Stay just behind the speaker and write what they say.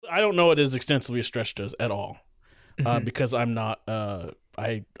I don't know it as extensively as Stretch does at all, because I'm not I'm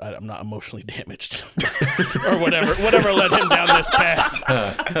not emotionally damaged or whatever led him down this path.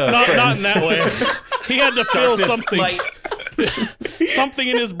 Not in that way. He had to feel something. Something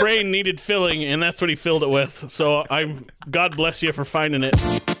in his brain needed filling, and that's what he filled it with. So God bless you for finding it.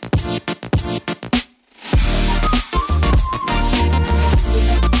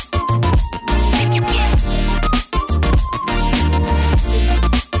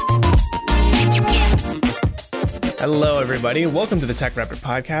 Hello, everybody. Welcome to the Tech Rapid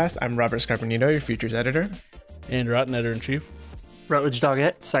Podcast. I'm Robert Scarpanito, your Futures Editor. Andrew Otten, Editor-in-Chief. Rutledge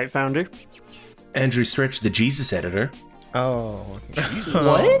Doggett, Site Founder. Andrew Stretch, the Jesus Editor. Oh. Jesus.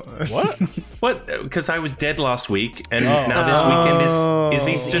 What? What? Because I was dead last week, and now this weekend is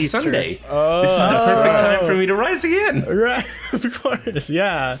Easter Sunday. This is the perfect time for me to rise again. Right, of course,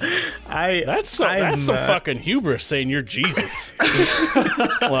 yeah. That's some fucking hubris saying you're Jesus.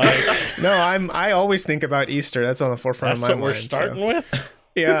 I always think about Easter. That's on the forefront of my mind. That's what we're starting with?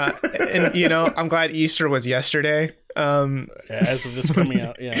 Yeah, and I'm glad Easter was yesterday. As of this coming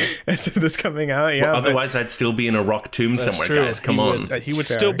out, yeah. As of this coming out, yeah. Well, otherwise, I'd still be in a rock tomb somewhere, true. guys. Come on. He would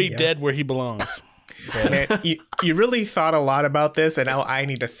still be dead where he belongs. Man, you really thought a lot about this, and now I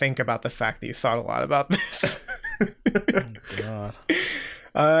need to think about the fact that you thought a lot about this. Oh, God.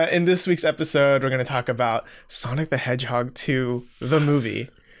 In this week's episode, we're going to talk about Sonic the Hedgehog 2, the movie.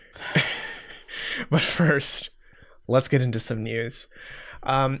 But first, let's get into some news.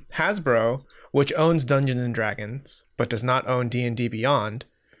 Hasbro, which owns Dungeons & Dragons, but does not own D&D Beyond,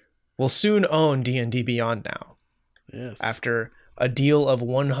 will soon own D&D Beyond now. Yes. After a deal of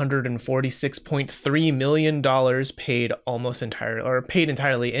 $146.3 million paid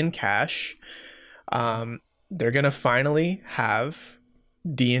entirely in cash, they're going to finally have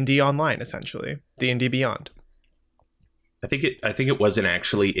D&D Online, essentially. D&D Beyond. I think it wasn't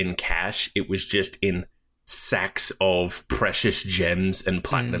actually in cash. It was just in sacks of precious gems and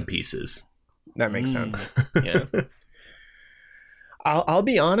platinum pieces. That makes sense. Yeah. I'll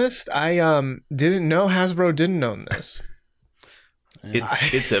be honest. I didn't know Hasbro didn't own this.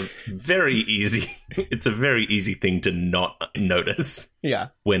 It's a very easy thing to not notice. Yeah.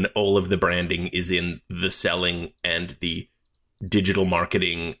 When all of the branding is in the selling and the digital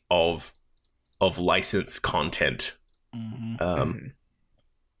marketing of licensed content.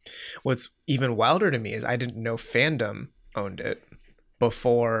 What's even wilder to me is I didn't know Fandom owned it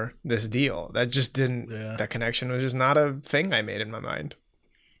before this deal. That just didn't. Yeah. That connection was just not a thing I made in my mind.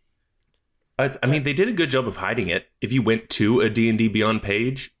 I mean, they did a good job of hiding it. If you went to a D&D Beyond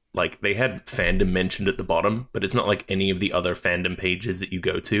page, like they had Fandom mentioned at the bottom, but it's not like any of the other Fandom pages that you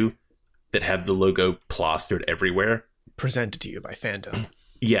go to that have the logo plastered everywhere. Presented to you by Fandom.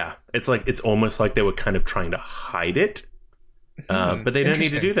 Yeah, it's almost like they were kind of trying to hide it, but they don't need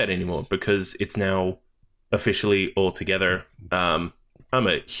to do that anymore because it's now officially all together. I'm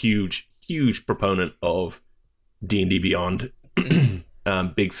a huge proponent of D&D Beyond.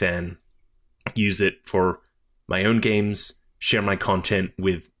 Big fan. Use it for my own games. Share my content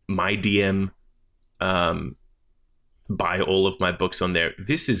with my DM. Buy all of my books on there.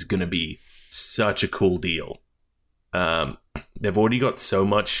 This is going to be such a cool deal. They've already got so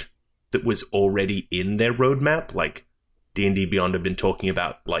much that was already in their roadmap. Like D&D Beyond have been talking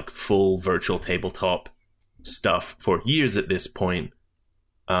about like full virtual tabletop stuff for years at this point.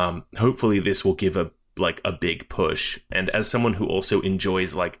 Hopefully this will give a big push. And as someone who also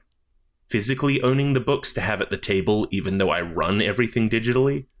enjoys like physically owning the books to have at the table, even though I run everything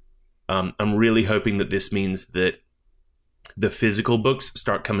digitally, I'm really hoping that this means that the physical books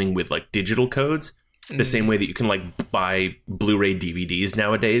start coming with like digital codes, the same way that you can like buy Blu-ray DVDs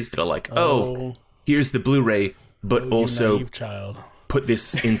nowadays that are like, oh, here's the Blu-ray, but also put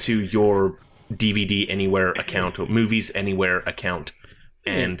this into your DVD Anywhere account or Movies Anywhere account.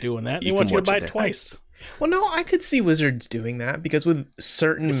 And doing that, you want you to buy it twice. Well, no, I could see Wizards doing that because with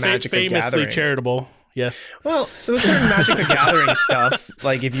certain Magic the Gathering, famously charitable. Yes. Well, there was certain Magic the Gathering stuff.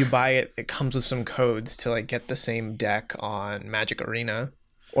 Like if you buy it, it comes with some codes to like get the same deck on Magic Arena,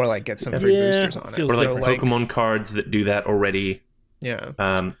 or like get some free boosters on it. Or like Pokemon cards that do that already. Yeah.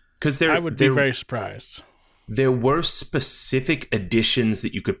 Because I would be very surprised. There were specific editions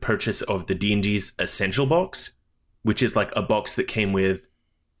that you could purchase of the D&D's Essential Box, which is like a box that came with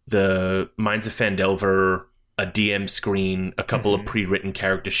the Minds of Phandelver, a DM screen, a couple of pre-written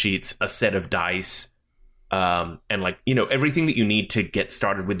character sheets, a set of dice, and like, everything that you need to get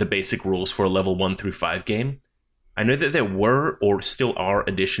started with the basic rules for a level 1 through 5 game. I know that there were or still are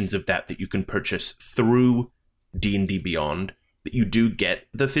editions of that you can purchase through D&D Beyond, that you do get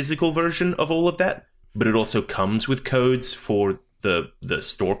the physical version of all of that, but it also comes with codes for the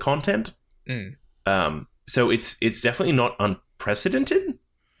store content. Mm. So it's definitely not unprecedented.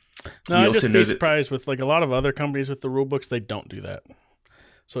 No, We I'd also just know be that- surprised with like a lot of other companies with the rule books. They don't do that,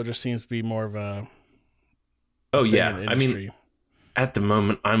 so it just seems to be more of a Oh thing yeah, in the I mean, industry. at the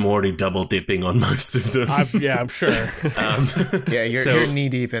moment, I'm already double dipping on most of them. I'm sure. Yeah, you're knee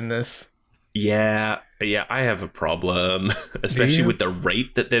deep in this. Yeah, I have a problem, especially you? with the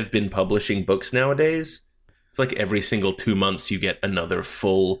rate that they've been publishing books nowadays. It's like every single 2 months you get another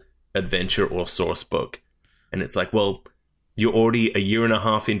full adventure or source book. And it's like, well, you're already a year and a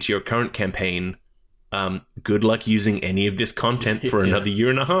half into your current campaign. Good luck using any of this content for another year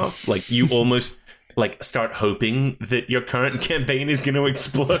and a half. Like, you almost like start hoping that your current campaign is going to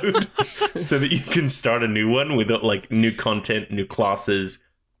explode so that you can start a new one with like new content, new classes,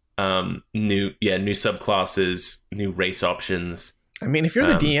 new subclasses, new race options. I mean, if you're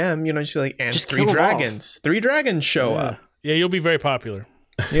the DM, you know, just be like, and Just three kill 'em dragons. 3 dragons show Yeah. up. Yeah, you'll be very popular.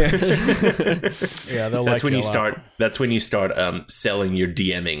 Yeah. Yeah, they'll That's like when you you a lot. start. That's when you start selling your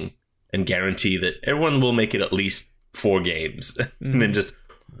DMing and guarantee that everyone will make it at least 4 games, and then just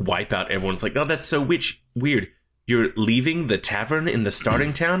wipe out everyone's like, oh, that's so weird. You're leaving the tavern in the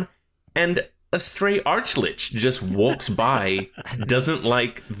starting town, and a stray archlich just walks by, doesn't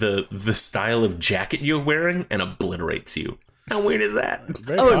like the style of jacket you're wearing, and obliterates you. How weird is that?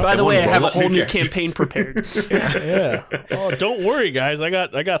 Very Oh, and by the Everyone way, I have roll a up whole new new characters. campaign prepared. Yeah. Oh, don't worry, guys. I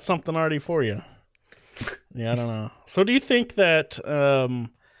got something already for you. Yeah, I don't know. So, do you think that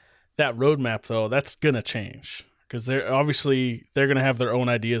that roadmap though that's gonna change? Because they're gonna have their own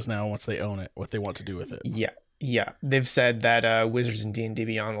ideas now once they own it, what they want to do with it. Yeah. They've said that Wizards and D&D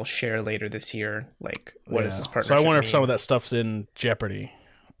Beyond will share later this year. Like, what is this partnership? So I wonder if some mean? of that stuff's in jeopardy,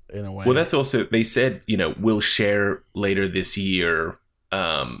 in a way. Well, that's also, they said, we'll share later this year.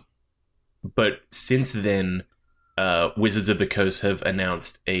 But since then, Wizards of the Coast have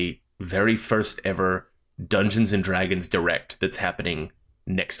announced a very first ever Dungeons and Dragons Direct that's happening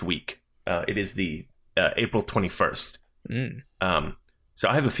next week. It is the April 21st. So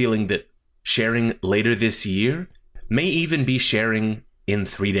I have a feeling that sharing later this year may even be sharing in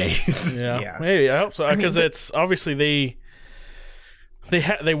 3 days. Yeah, maybe. I hope so, because it's obviously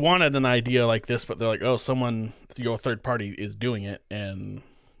they wanted an idea like this, but they're like, oh, someone, a third party is doing it, and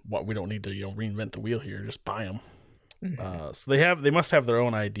we don't need to reinvent the wheel here. Just buy them. So they must have their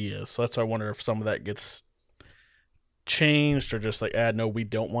own ideas. So that's why I wonder if some of that gets changed, or just like, no, we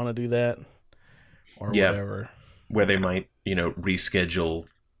don't want to do that, or whatever. Where they might, reschedule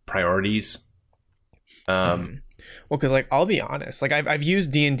priorities. Well, because like I'll be honest, like I've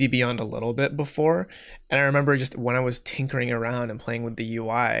used D&D Beyond a little bit before, and I remember just when I was tinkering around and playing with the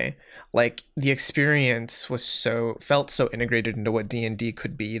UI, like the experience felt so integrated into what D&D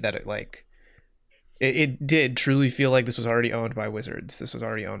could be that it did truly feel like this was already owned by Wizards. This was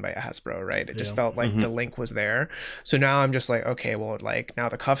already owned by Hasbro, right? It just felt like the link was there. So now I'm just like, okay, well, like now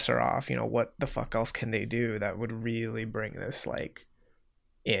the cuffs are off. What the fuck else can they do that would really bring this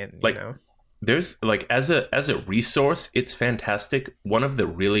in? There's as a resource, it's fantastic. One of the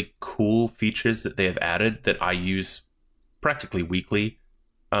really cool features that they have added that I use practically weekly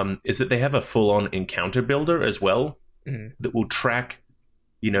is that they have a full-on encounter builder as well that will track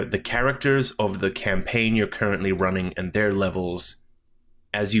the characters of the campaign you're currently running and their levels.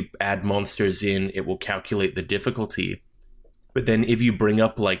 As you add monsters in, it will calculate the difficulty. But then if you bring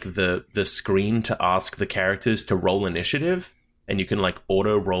up the screen to ask the characters to roll initiative, and you can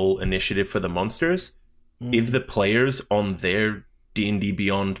auto roll initiative for the monsters, if the players on their D&D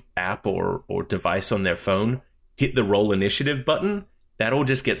Beyond app or device on their phone hit the roll initiative button, that all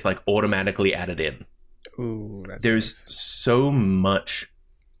just gets automatically added in. Ooh, There's nice. so much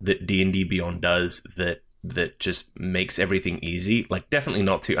that D&D Beyond does that just makes everything easy. Definitely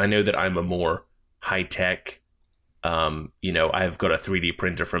not I know that I'm a more high tech, I've got a 3D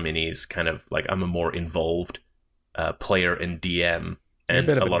printer for minis, kind of I'm a more involved player and DM, and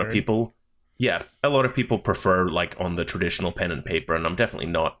a lot of people prefer on the traditional pen and paper, and I'm definitely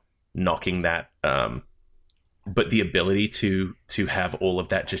not knocking that. But the ability to have all of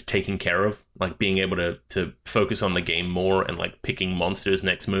that just taken care of, being able to focus on the game more and picking monsters'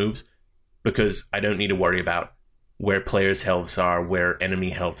 next moves, because I don't need to worry about where players' healths are, where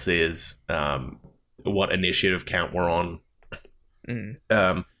enemy health is, what initiative count we're on.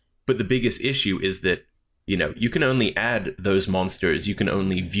 But the biggest issue is that you can only add those monsters, you can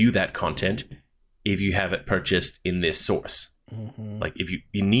only view that content if you have it purchased in this source. If you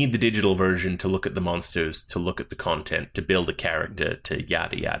need the digital version to look at the monsters, to look at the content, to build a character, to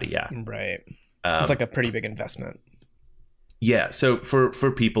yada yada yada. Right. It's a pretty big investment. Yeah. So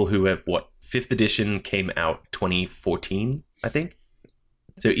for people who have 5th edition came out 2014. I think.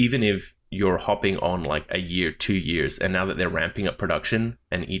 So even if you're hopping on like a year, 2 years, and now that they're ramping up production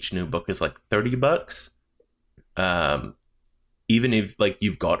and each new book is like $30, even if like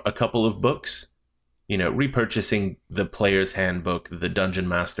you've got a couple of books, you know, repurchasing the player's handbook, the dungeon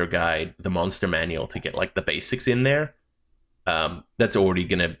master guide, the monster manual to get like the basics in there, that's already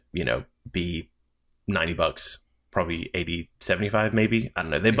gonna, you know, be $90, probably 80, 75 maybe. I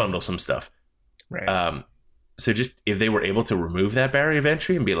don't know. They bundle some stuff. Right. So just if they were able to remove that barrier of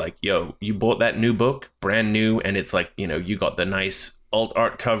entry and be like, yo, you bought that new book, brand new, and it's like, you know, you got the nice alt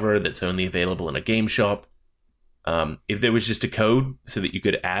art cover that's only available in a game shop. If there was just a code so that you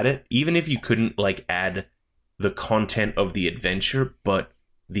could add it, even if you couldn't like add the content of the adventure, but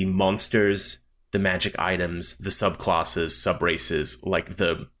the monsters, the magic items, the subclasses, subraces, like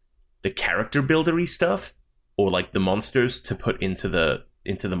the character buildery stuff, or like the monsters to put into the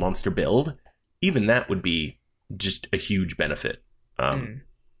monster build, even that would be just a huge benefit.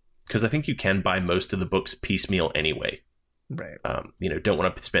 Because I think you can buy most of the books piecemeal anyway. Right. You know, don't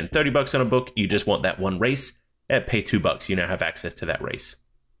want to spend $30 on a book. You just want that one race. Pay $2. You now have access to that race.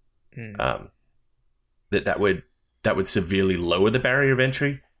 That would severely lower the barrier of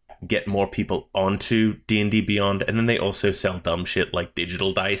entry, get more people onto D&D Beyond, and then they also sell dumb shit like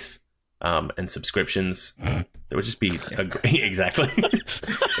digital dice and subscriptions. That would just be exactly.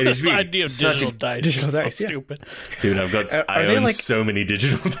 It is The idea of digital dice is so stupid. Dude, I own so many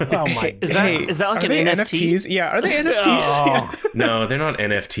digital dice. Oh my! Is that like are an they NFT? NFTs? Yeah, are they NFTs? Oh. Yeah. No, they're not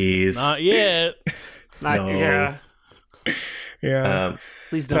NFTs. Not yet. No. Yeah. Yeah.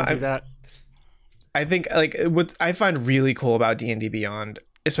 Please don't do that. I think like what I find really cool about D&D Beyond,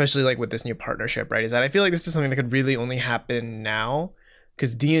 especially like with this new partnership, right, is that I feel like this is something that could really only happen now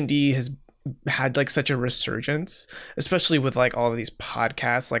because D&D has had like such a resurgence, especially with like all of these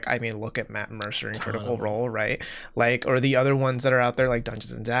podcasts. Like, I mean, look at Matt Mercer and Critical Role, right? Like, or the other ones that are out there like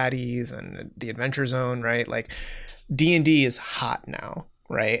Dungeons and Daddies and the Adventure Zone, right? Like D&D is hot now,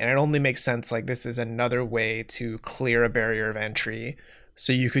 right? And it only makes sense, like this is another way to clear a barrier of entry.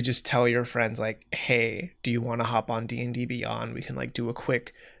 So you could just tell your friends like, hey, do you want to hop on D&D Beyond? We can like do a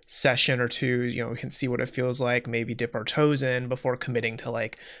quick session or two, you know, we can see what it feels like, maybe dip our toes in before committing to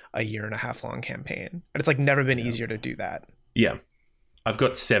like a 1.5 year long campaign. And it's like never been easier to do that. Yeah. I've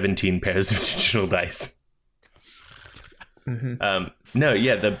got 17 pairs of digital dice. No,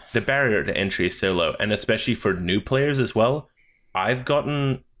 yeah, the barrier to entry is so low, and especially for new players as well. I've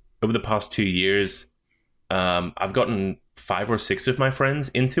gotten, over the past 2 years, I've gotten 5 or 6 of my friends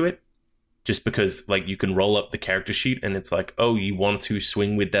into it, just because like you can roll up the character sheet and it's like, oh, you want to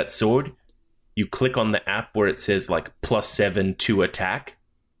swing with that sword? You click on the app where it says like +7 to attack,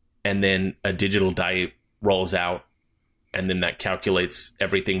 and then a digital die rolls out, and then that calculates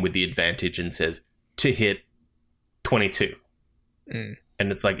everything with the advantage and says to hit 22. And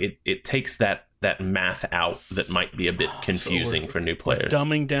it's like it takes that math out that might be a bit confusing for new players.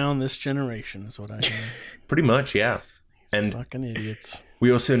 Dumbing down this generation is what I mean. Pretty much, yeah. And fucking idiots.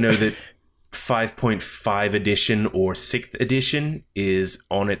 We also know that 5.5 edition or 6th edition is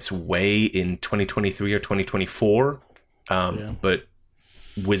on its way in 2023 or 2024. But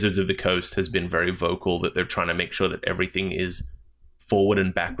Wizards of the Coast has been very vocal that they're trying to make sure that everything is forward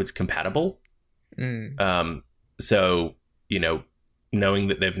and backwards compatible. So, you know, knowing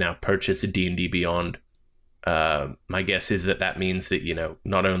that they've now purchased a D&D Beyond, my guess is that means that, you know,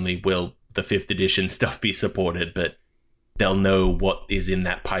 not only will the 5th edition stuff be supported, but they'll know what is in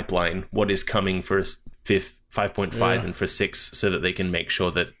that pipeline, what is coming for 5.5 and for 6, so that they can make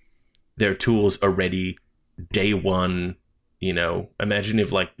sure that their tools are ready day one. You know, imagine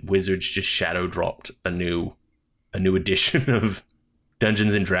if like Wizards just shadow dropped a new edition of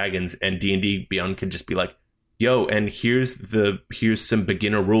Dungeons and Dragons, and D&D Beyond could just be like, yo, and here's some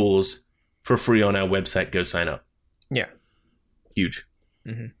beginner rules for free on our website. Go sign up. Yeah. Huge.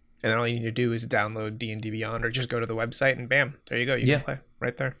 And then all you need to do is download D&D Beyond, or just go to the website and bam, there you go. You can play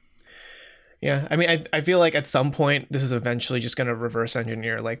right there. Yeah, I mean, I feel like at some point this is eventually just going to reverse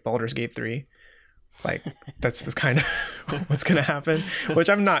engineer like Baldur's Gate 3. Like that's kind of what's going to happen, which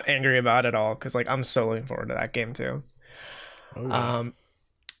I'm not angry about at all, because like I'm so looking forward to that game too.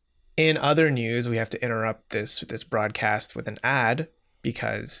 In other news, we have to interrupt this broadcast with an ad,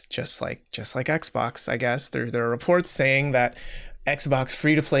 because just like Xbox, I guess there are reports saying that Xbox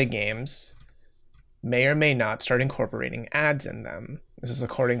free-to-play games may or may not start incorporating ads in them. This is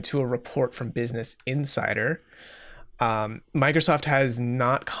according to a report from Business Insider. Microsoft has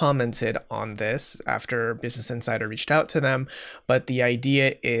not commented on this after Business Insider reached out to them, but the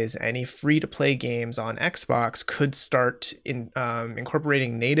idea is any free-to-play games on Xbox could start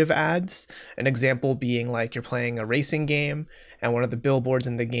incorporating native ads. An example being like you're playing a racing game and one of the billboards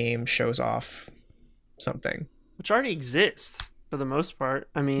in the game shows off something. Which already exists for the most part.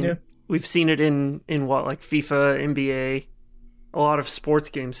 I mean, we've seen it in what, like FIFA, NBA. A lot of sports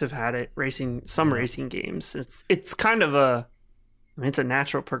games have had it. Racing games. It's kind of it's a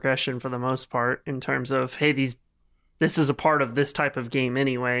natural progression for the most part in terms of, hey, this is a part of this type of game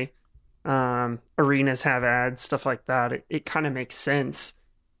anyway. Arenas have ads, stuff like that. It kind of makes sense.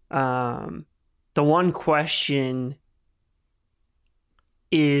 The one question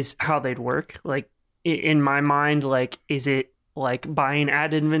is how they'd work. Like, in my mind, like, is it like buying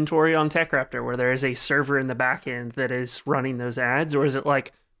ad inventory on TechRaptor where there is a server in the back end that is running those ads? Or is it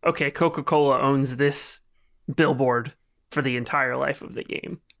like, okay, Coca-Cola owns this billboard for the entire life of the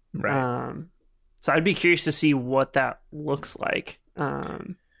game? Right. So I'd be curious to see what that looks like. I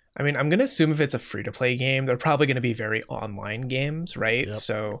mean, I'm going to assume if it's a free-to-play game, they're probably going to be very online games, right? Yep.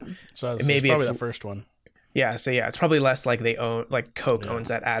 So maybe it's probably the first one. Yeah, so it's probably less like they own, like Coke owns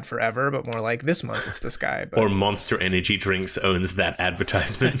that ad forever, but more like this month it's this guy. But... Or Monster Energy Drinks owns that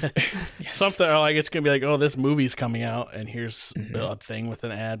advertisement. Yes. Something like it's gonna be like, oh, this movie's coming out, and here's a thing with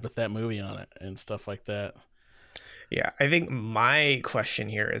an ad with that movie on it and stuff like that. Yeah, I think my question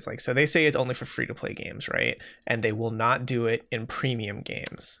here is like, so they say it's only for free-to-play games, right? And they will not do it in premium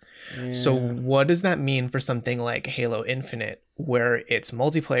games. Yeah. So what does that mean for something like Halo Infinite, where its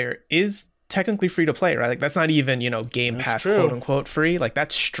multiplayer is technically free to play, right? Like that's not even, Game Pass quote unquote free. Like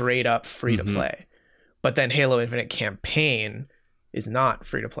that's straight up free to play. But then Halo Infinite campaign is not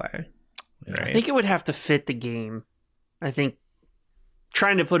free to play. Right? I think it would have to fit the game. I think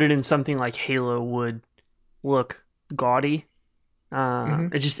trying to put it in something like Halo would look gaudy.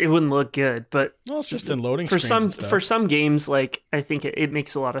 It wouldn't look good. But it's just in loading for some games, like I think it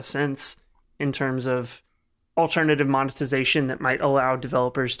makes a lot of sense in terms of alternative monetization that might allow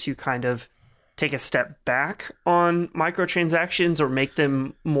developers to kind of take a step back on microtransactions or make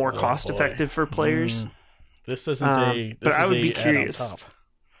them more cost effective for players. This isn't but I would be curious.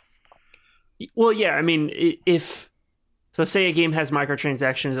 Well, yeah, I mean, say a game has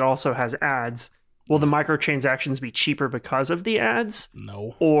microtransactions, it also has ads. Will the microtransactions be cheaper because of the ads?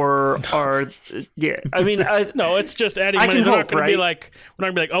 No. Or are I mean, no, it's just adding money. We're not going to be like,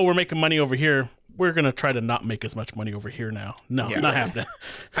 oh, we're making money over here. We're going to try to not make as much money over here now. No, not happening.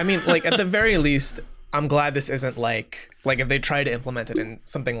 I mean, like at the very least, I'm glad this isn't like if they try to implement it in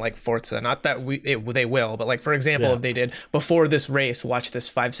something like Forza, not that they will, but like, for example, if they did before this race, watch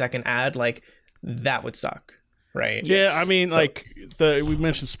this 5-second ad, like that would suck. Right. Yeah. I mean, we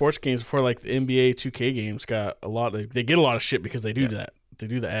mentioned sports games before, like the NBA 2K games got a lot. They get a lot of shit because they do that. They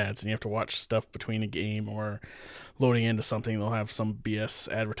do the ads and you have to watch stuff between a game or loading into something. They'll have some BS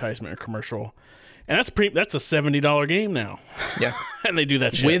advertisement or commercial. And that's a $70 game now. Yeah. And they do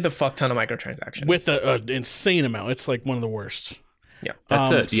that shit. With a fuck ton of microtransactions. With an insane amount. It's like one of the worst. Yeah.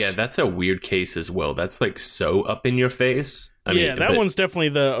 That's a weird case as well. That's like so up in your face. I mean, that one's definitely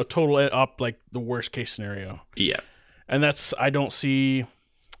the total up, like the worst case scenario. Yeah. And I don't see...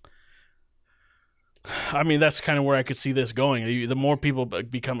 I mean, that's kind of where I could see this going. The more people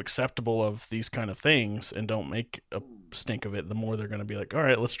become acceptable of these kind of things and don't make a stink of it, the more they're going to be like, all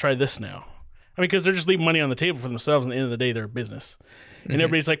right, let's try this now. I mean, because they're just leaving money on the table for themselves, and at the end of the day, they're a business. And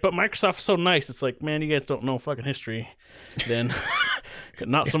everybody's like, but Microsoft's so nice. It's like, man, you guys don't know fucking history. Then,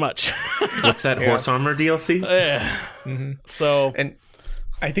 not so much. What's that, Horse Armor DLC? Yeah. So... And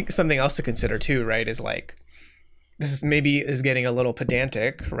I think something else to consider, too, right, is like, this is getting a little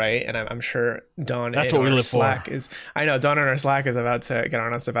pedantic, right? And I'm sure Don That's in what we our live Slack for. I know Don in our Slack is about to get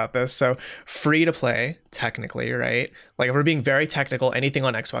on us about this. So free to play, technically, right? Like if we're being very technical, anything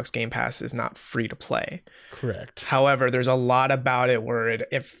on Xbox Game Pass is not free to play. Correct. However, there's a lot about it where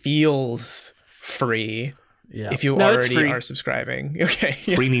it feels free if you already are subscribing. Okay.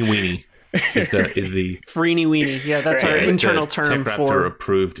 Freeny weenie. Is the Freeny weenie. Yeah, that's our internal term for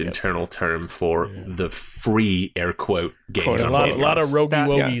approved internal term for the free air quote games. A lot of roguey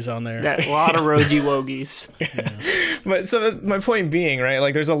wogies on there. A lot of roguey wogies. But so my point being, right?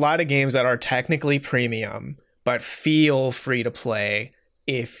 Like there's a lot of games that are technically premium but feel free to play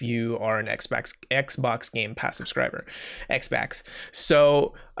if you are an Xbox Game Pass subscriber. Xbox.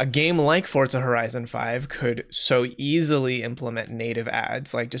 So a game like Forza Horizon 5 could so easily implement native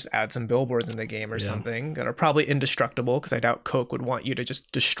ads, like just add some billboards in the game or something that are probably indestructible, because I doubt Coke would want you to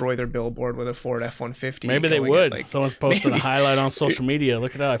just destroy their billboard with a Ford F-150. Maybe they would. Someone's posted a highlight on social media.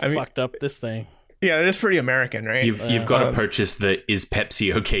 Look at how I fucked up this thing. Yeah, it is pretty American, right? You've got to purchase the Is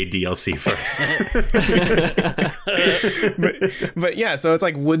Pepsi Okay DLC first. but yeah, so it's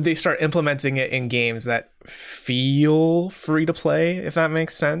like, would they start implementing it in games that feel free to play, if that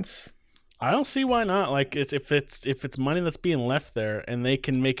makes sense? I don't see why not. Like, if it's money that's being left there, and they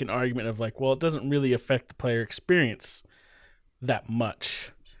can make an argument of like, well, it doesn't really affect the player experience that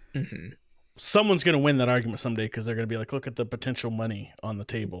much. Mm-hmm. Someone's going to win that argument someday because they're going to be like, look at the potential money on the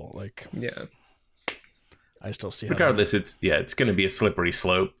table. Like, yeah, I still see. Regardless, it's going to be a slippery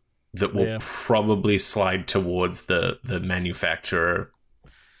slope that will probably slide towards the manufacturer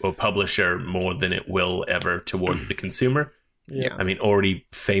or publisher more than it will ever towards the consumer. Yeah. I mean, already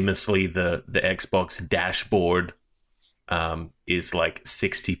famously, the Xbox dashboard is like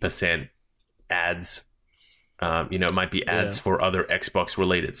 60% ads. It might be ads for other Xbox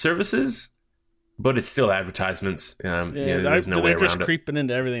related services, but it's still advertisements. There's no way they're around just it. creeping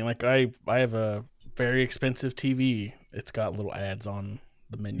into everything. Like I have a very expensive TV. It's got little ads on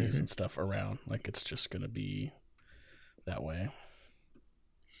the menus and stuff around. Like, it's just going to be that way.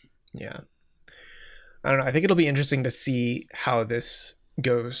 Yeah. I don't know. I think it'll be interesting to see how this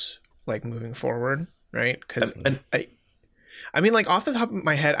goes, like, moving forward, right? Because I mean, like, off the top of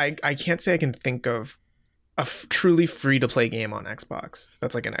my head, I can't say I can think of a truly free-to-play game on Xbox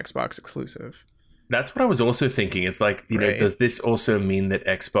that's like an Xbox exclusive. That's what I was also thinking. It's like, Right. does this also mean that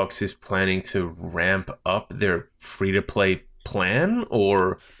Xbox is planning to ramp up their free-to-play plan?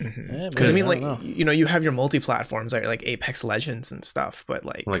 Or Because I mean, like, you have your multi-platforms, right? Like Apex Legends and stuff, but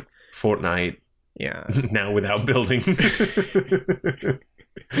like Fortnite yeah. now without building?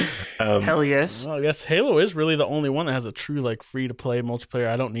 Hell yes. Well, I guess Halo is really the only one that has a true like free to play multiplayer.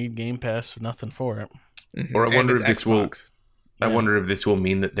 I don't need Game Pass or nothing for it. Or I wonder And if it's this will. Xbox. I wonder if this will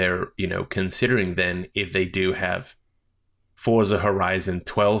mean that they're, considering then if they do have Forza Horizon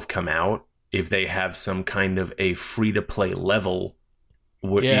 12 come out, if they have some kind of a free-to-play level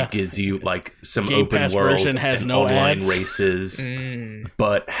where it gives you like some Game open Pass world version has and no online ads. races,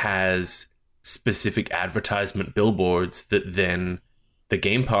 but has specific advertisement billboards that then the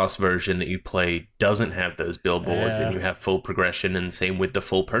Game Pass version that you play doesn't have those billboards and you have full progression, and same with the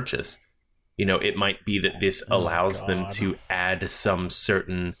full purchase. It might be that this allows them to add some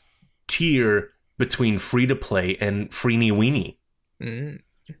certain tier between free to play and freenie weenie.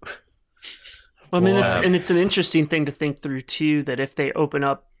 I mean, it's an interesting thing to think through too, that if they open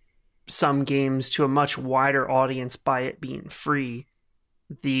up some games to a much wider audience by it being free,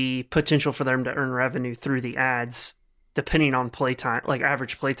 the potential for them to earn revenue through the ads, depending on playtime, like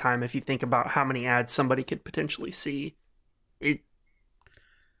average playtime, if you think about how many ads somebody could potentially see,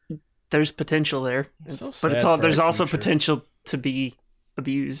 there's potential there, but there's also potential to be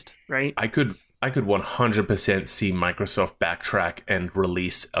abused, right? I could 100% see Microsoft backtrack and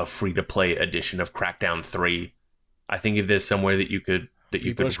release a free-to-play edition of Crackdown 3. I think if there's somewhere that you could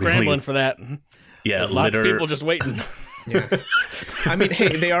People are scrambling for that. Yeah, lots of people just waiting. Yeah. I mean,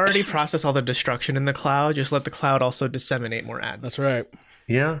 hey, they already process all the destruction in the cloud. Just let the cloud also disseminate more ads. That's right.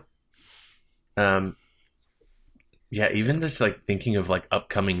 Yeah. Yeah, even just like thinking of like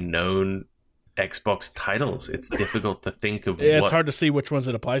upcoming known Xbox titles, it's difficult to think of. Yeah, it's hard to see which ones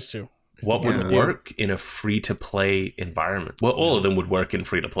it applies to. What would work in a free-to-play environment? Well, all of them would work in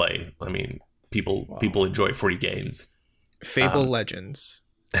free-to-play. I mean, people enjoy free games. Fable Legends.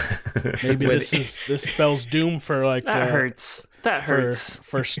 Maybe this spells doom for like that hurts. That hurts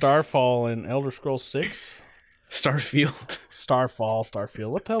for Starfall and Elder Scrolls 6. Starfield.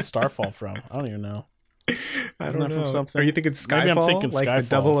 What the hell's Starfall from? I don't even know. I don't know. From something? Are you thinking Skyfall? Maybe I'm thinking like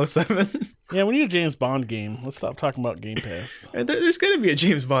Skyfall. The 007? Yeah, we need a James Bond game. Let's stop talking about Game Pass. There's going to be a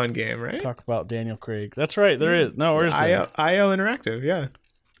James Bond game, right? Talk about Daniel Craig. That's right. There is. No, where is there? IO Interactive, yeah.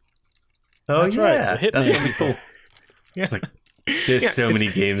 Oh, That's yeah. right. The That's Hitman. going to be cool. Yeah. Like, there's so many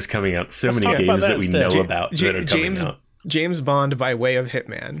games coming out. So many talk about games that that we instead. know about that are coming out. James Bond by way of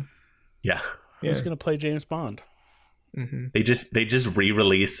Hitman. Yeah. Who's going to play James Bond? Mm-hmm. They just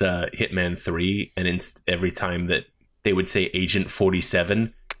re-release Hitman 3, and every time that they would say Agent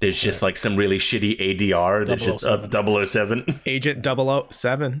 47, there's just like some really shitty ADR that's just 007. Agent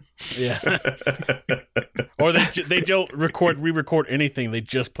 007. Yeah. Or they don't re-record anything. They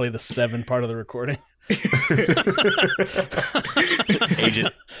just play the 7 part of the recording.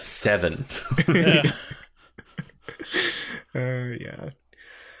 Agent 7. Yeah.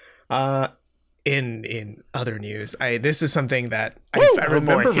 Yeah. In other news, this is something that I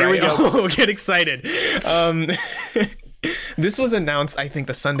remember. Boy, here we go. Oh, get excited! This was announced, I think,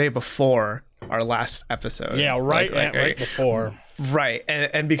 the Sunday before our last episode. Yeah, right before. Right,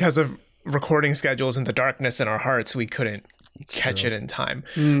 and because of recording schedules and the darkness in our hearts, we couldn't catch it in time.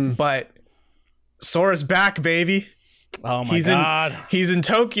 But Sora's back, baby. Oh my god. He's in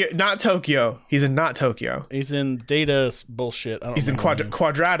Tokyo, not Tokyo. He's in not Tokyo. He's in Data's bullshit. I don't He's in remember the name.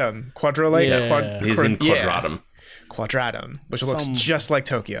 Quadratum. Quadrolate? Yeah. He's in yeah. Quadratum, Quadratum, which looks just like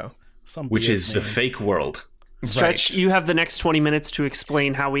Tokyo. Some which BS is the name. fake world. Stretch, Right. you have the next 20 minutes to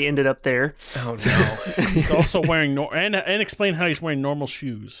explain how we ended up there. Oh no. He's also wearing and explain how he's wearing normal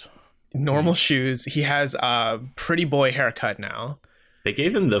shoes. Normal shoes. He has a pretty boy haircut now. They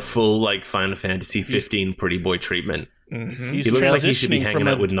gave him the full like Final Fantasy 15 pretty boy treatment. He's He looks like he should be transitioning hanging from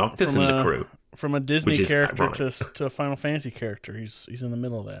out a- with Noctis from and the a- crew. From a Disney Which is character ironic. to a Final Fantasy character. He's in the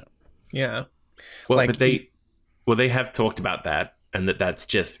middle of that. Yeah. Well, like, but they have talked about that, and that's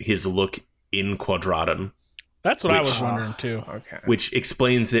just his look in Quadratum, That's what I Which- was wondering too. Okay. which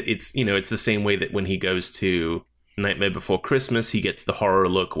explains that it's it's the same way that when he goes to Nightmare Before Christmas, he gets the horror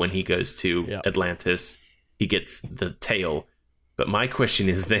look. When he goes to Yeah. Atlantis, he gets the tail. But my question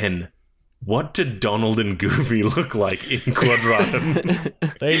is then, what do Donald and Goofy look like in Quadratum?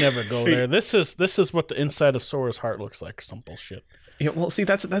 They never go there. This is what the inside of Sora's heart looks like. Or some bullshit. Yeah, well, see,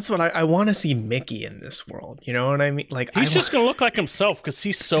 that's what I want to see Mickey in this world. You know what I mean? Like, He's just gonna look like himself because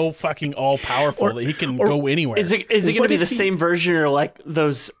he's so fucking all powerful that he can go anywhere. Is it going What to be if the he- same version or like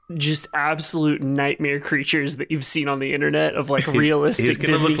those just absolute nightmare creatures that you've seen on the internet of like realistic He's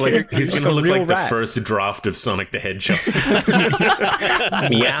gonna Disney look like characters? he's Just gonna a look real like the rat. first draft of Sonic the Hedgehog,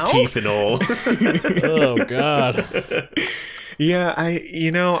 Meow? teeth and all. Oh god. Yeah,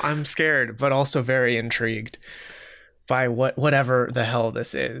 I'm scared, but also very intrigued by whatever the hell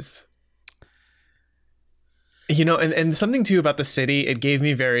this is. And something too about the city, it gave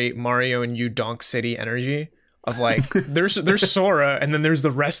me very Mario and Donk City energy of like there's Sora and then there's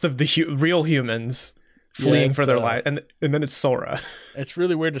the rest of the real humans fleeing for their life, and then it's Sora. It's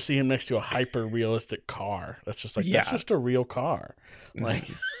really weird to see him next to a hyper realistic car. That's just like that's Yeah. just a real car. Like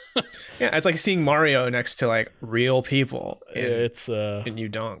Yeah, it's like seeing Mario next to like real people it's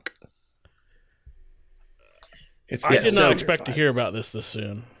in Donk. I did so- not expect to hear about this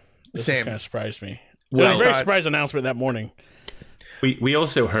soon. This Same. kind of surprised me. Well, it was a very I thought- surprise announcement that morning. We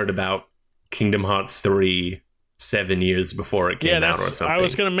also heard about Kingdom Hearts 3 7 years before it came out or something. I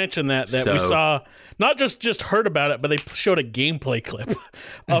was going to mention that we So- saw not just heard about it, but they showed a gameplay clip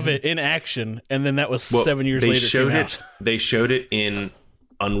of it in action, and then that was Well, 7 years they later. showed came it. out. They showed it in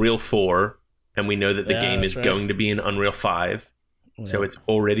Unreal 4, and we know that the Yeah, game that's is right. going to be in Unreal 5. So Yeah. it's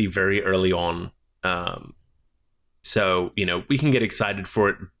already very early on. So we can get excited for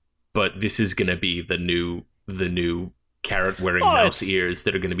it, but this is going to be the new carrot wearing mouse it's- ears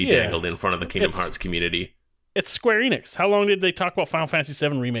that are going to be yeah. dangled in front of the Kingdom It's- Hearts community. It's Square Enix. How long did they talk about Final Fantasy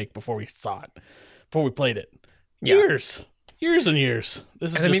VII Remake before we saw it? Before we played it? Yeah. Years and years.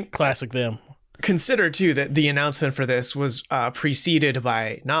 This is And I just mean- classic them. Consider too that the announcement for this was preceded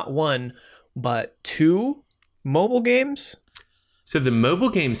by not one but two mobile games. So the mobile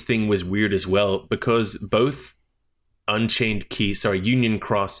games thing was weird as well because both Union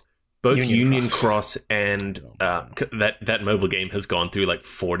Cross, both Union Union Cross. Cross and that mobile game has gone through like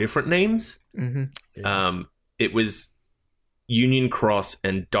 4 different names. Mm-hmm. It was Union Cross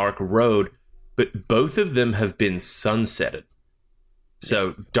and Dark Road, but both of them have been sunsetted. So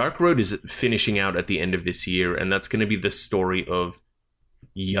Yes. Dark Road is finishing out at the end of this year, and that's going to be the story of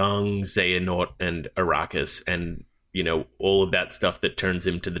young Xehanort and Arrakis and, all of that stuff that turns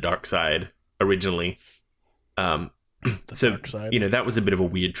him to the dark side originally. So, dark side. that was a bit of a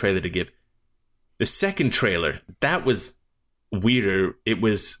weird trailer to give. The second trailer, that was weirder. It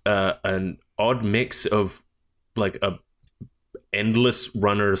was an odd mix of like a endless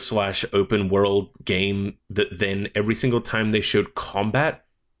runner / open world game that then every single time they showed combat,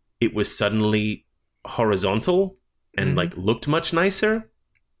 it was suddenly horizontal and like looked much nicer.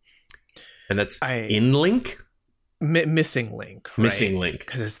 And that's in Link. Missing Link. Right? Missing Link.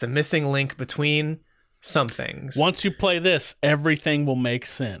 Because it's the missing link between some things. Once you play this, everything will make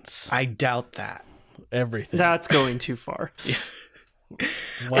sense. I doubt that. Everything. That's going too far. Well,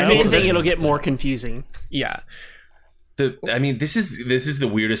 If anything, that's- it'll get more confusing. Yeah. This is the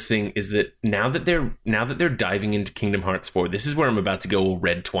weirdest thing is that now that they're diving into Kingdom Hearts 4, this is where I'm about to go all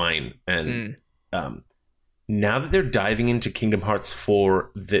red twine, and now that they're diving into Kingdom Hearts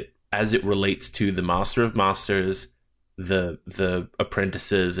 4, that as it relates to the Master of Masters, the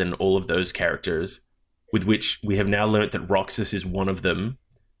apprentices, and all of those characters, with which we have now learnt that Roxas is one of them,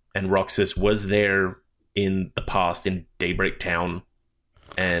 and Roxas was there in the past in Daybreak Town,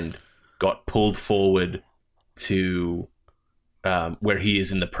 and got pulled forward to where he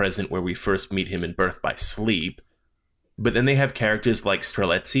is in the present, where we first meet him in Birth by Sleep. But then they have characters like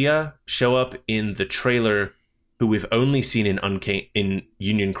Strelitzia show up in the trailer, who we've only seen in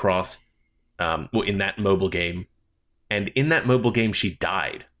Union Cross, in that mobile game. And in that mobile game, she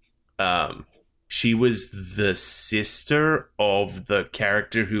died. She was the sister of the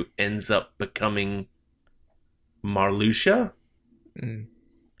character who ends up becoming Marluxia.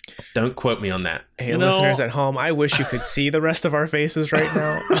 Don't quote me on that. Hey, listeners at home, I wish you could see the rest of our faces right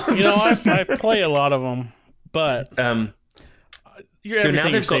now. I play a lot of them, but everything now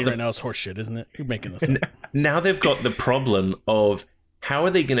they've you're got saying right now is horseshit, isn't it? You're making this up. Now they've got the problem of how are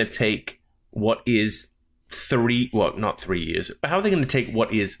they going to take what is not 3 years. How are they going to take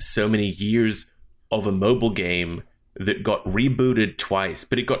what is so many years of a mobile game that got rebooted twice,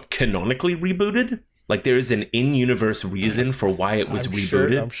 but it got canonically rebooted? Like, there is an in-universe reason for why it was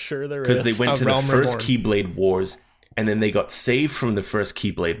rebooted. I'm sure there is. Because they went to the first Keyblade Wars, and then they got saved from the first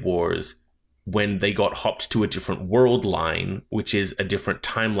Keyblade Wars when they got hopped to a different world line, which is a different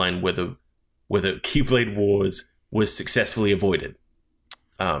timeline where the Keyblade Wars was successfully avoided.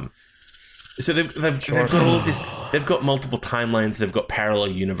 So they've got all of this. They've got multiple timelines. They've got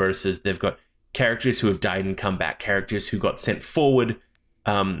parallel universes. They've got characters who have died and come back. Characters who got sent forward.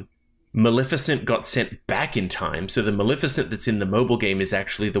 Maleficent got sent back in time. So the Maleficent that's in the mobile game is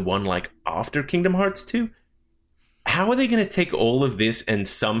actually the one like after Kingdom Hearts 2. How are they going to take all of this and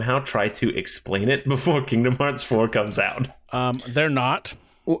somehow try to explain it before Kingdom Hearts 4 comes out? They're not.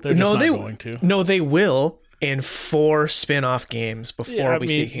 They're just not going to. No, they will in 4 spin-off games before we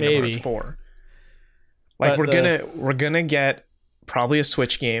see Kingdom Hearts 4. Like, we're gonna get probably a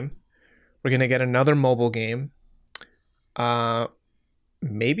Switch game. We're gonna get another mobile game.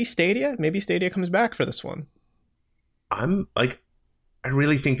 Maybe Stadia. Maybe Stadia comes back for this one. I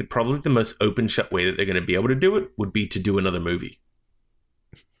really think that probably the most open shut way that they're going to be able to do it would be to do another movie.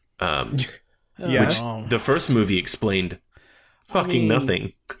 Which the first movie explained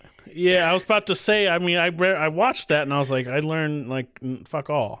nothing. Yeah, I was about to say. I mean, I watched that and I was like, I learned like fuck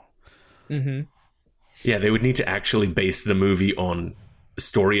all. Mm-hmm. Yeah, they would need to actually base the movie on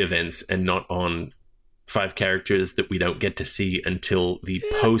story events and not on 5 characters that we don't get to see until the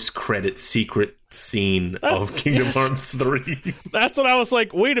post-credit secret scene of Kingdom Hearts 3. That's what I was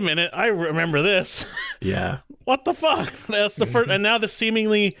like, wait a minute, I remember this. Yeah. What the fuck? That's the first, and now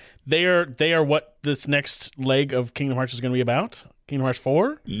seemingly they are what this next leg of Kingdom Hearts is going to be about. Kingdom Hearts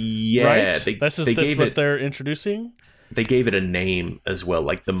 4? Yeah. Right? This is what they're introducing? They gave it a name as well,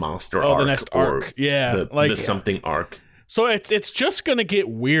 like the Master Arc. Oh, the next arc. Yeah. The something arc. So it's just going to get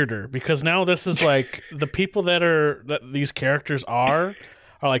weirder because now this is like the people that these characters are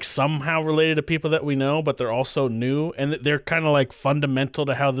like somehow related to people that we know, but they're also new and they're kind of like fundamental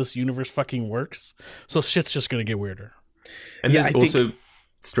to how this universe fucking works. So shit's just going to get weirder. And there's also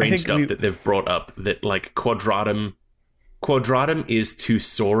strange stuff that they've brought up that like Quadratum is to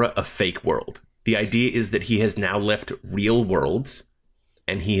Sora a fake world. The idea is that he has now left real worlds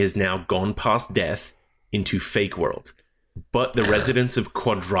and he has now gone past death into fake worlds. But the residents of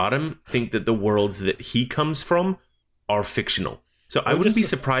Quadratum think that the worlds that he comes from are fictional. So I wouldn't be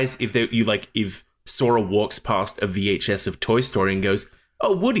surprised if Sora walks past a VHS of Toy Story and goes,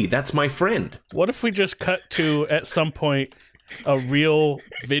 "Oh, Woody, that's my friend." What if we just cut to at some point a real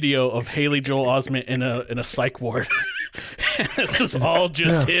video of Haley Joel Osment in a psych ward? This is all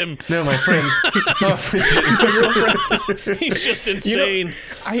just him. No, my friends. He's just insane.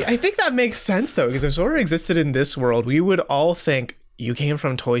 I think that makes sense though, because if Sora existed in this world, we would all think you came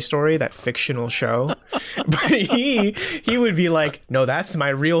from Toy Story, that fictional show. But he would be like, no, that's my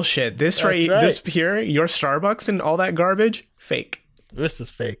real shit. This here, your Starbucks and all that garbage, fake. This is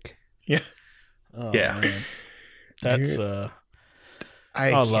fake. Yeah. Oh, yeah. Man. That's Dude,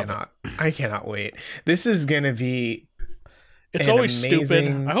 I cannot wait. This is gonna be. It's always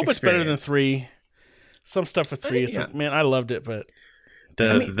stupid. I hope it's better than 3. Some stuff with 3 is like, man, I loved it, but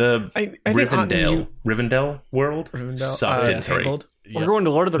the Rivendell world sucked in 3. We're going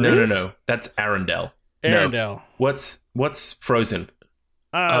to Lord of the Rings. No. That's Arendelle. Arendelle. No. What's Frozen?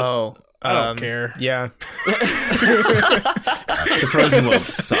 I don't care. Yeah. The Frozen world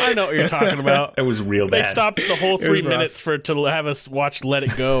sucked. I know what you're talking about. It was real bad. They stopped the whole 3 minutes to have us watch Let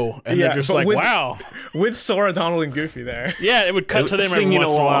It Go, and they're just like, wow. With Sora, Donald, and Goofy there. Yeah, it would cut to them every once in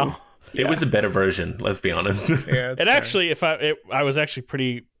a while. It was a better version, let's be honest. Yeah, it actually, I was actually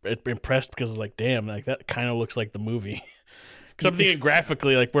pretty impressed because I was like, damn, like that kind of looks like the movie. Because I'm thinking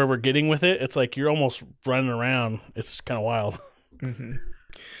graphically, like where we're getting with it, it's like you're almost running around. It's kind of wild. Mm-hmm.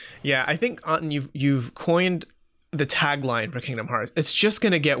 Yeah, I think Anton, you've coined the tagline for Kingdom Hearts. It's just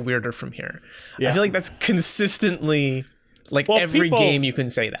gonna get weirder from here. Yeah. I feel like that's consistently every game you can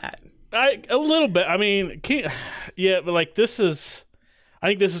say that. A little bit. I mean, but like this is. I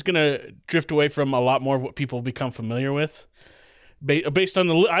think this is going to drift away from a lot more of what people become familiar with. based on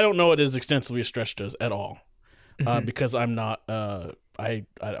the. I don't know it as extensively as Stretch does at all, because I'm not. I'm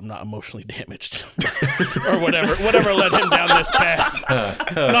not emotionally damaged, or whatever led him down this path.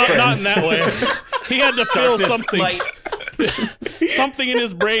 Not in that way. He had to feel something. Something in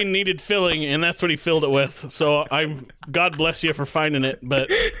his brain needed filling, and that's what he filled it with. So God bless you for finding it, but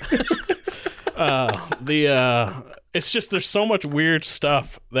it's just there's so much weird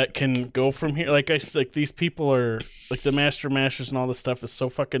stuff that can go from here. Like these people are like the Master Mashers and all this stuff is so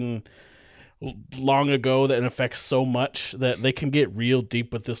fucking long ago that it affects so much that they can get real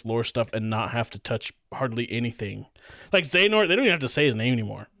deep with this lore stuff and not have to touch hardly anything. Like Xehanort, they don't even have to say his name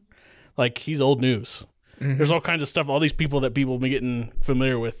anymore. Like he's old news. Mm-hmm. There's all kinds of stuff. All these people that people have been getting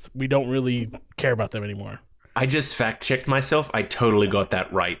familiar with, we don't really care about them anymore. I just fact checked myself. I totally got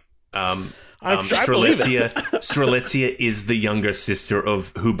that right. Strelitzia is the younger sister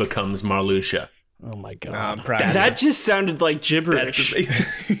of who becomes Marluxia. Oh my god! That just sounded like gibberish.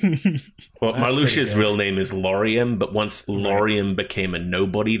 Well, Marluxia's real name is Lauriam, but once Lauriam became a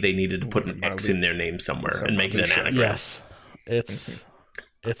nobody, they needed to put an X in their name somewhere and make it an anagram. Yes, it's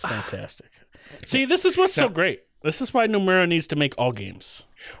fantastic. See, this is what's so great. This is why Nomura needs to make all games.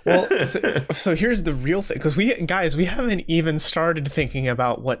 Well, so here's the real thing, because we haven't even started thinking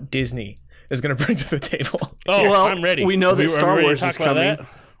about what Disney is going to bring to the table. Oh, well, I'm ready. We know that Star Wars is coming.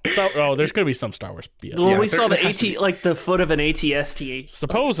 There's going to be some Star Wars BS. Well, we saw the foot of an AT-ST.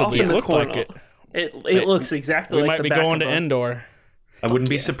 Supposedly, it looked like it. It looks exactly like we might be going to Endor. I wouldn't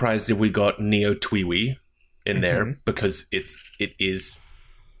be surprised if we got Neo Twiwi in there, because it is,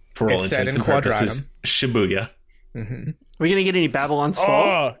 for all intents and purposes, Shibuya. Mm-hmm. Are we going to get any Babylon's Fall?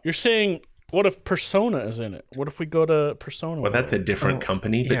 Oh, you're saying... What if Persona is in it? What if we go to Persona? Well, that's a different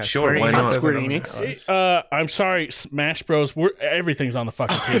company, but sure, why not? Square Enix. I'm sorry, Smash Bros. Everything's on the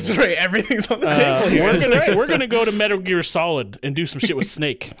fucking table. That's right, everything's on the table here. We're gonna go to Metal Gear Solid and do some shit with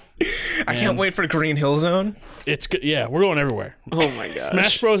Snake. I can't wait for Green Hill Zone. It's good. Yeah, we're going everywhere. Oh my gosh.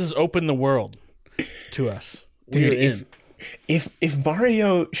 Smash Bros. Has opened the world to us. Dude, if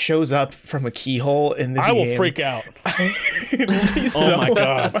Mario shows up from a keyhole in this game, I will freak out. Oh my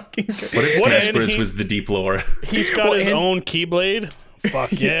god! What if Smash Bros was the deep lore? He's got his own Keyblade.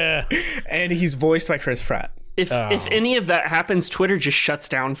 Fuck yeah! And he's voiced by Chris Pratt. If any of that happens, Twitter just shuts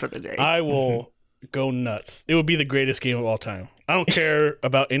down for the day. I will go nuts. It would be the greatest game of all time. I don't care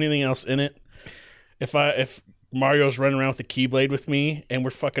about anything else in it. If Mario's running around with the Keyblade with me and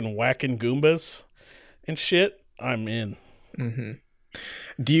we're fucking whacking Goombas and shit, I'm in. Mm-hmm.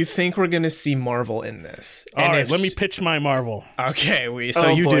 Do you think we're going to see Marvel in this? All right, let me pitch my Marvel. Okay,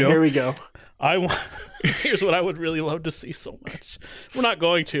 you do. Here we go. Here's what I would really love to see so much. We're not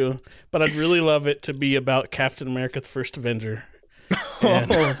going to, but I'd really love it to be about Captain America: The First Avenger.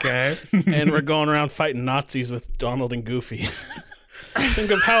 Okay. And we're going around fighting Nazis with Donald and Goofy.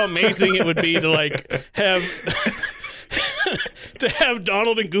 Think of how amazing it would be to have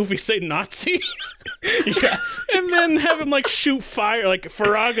Donald and Goofy say Nazi. Yeah. And then have him shoot fire like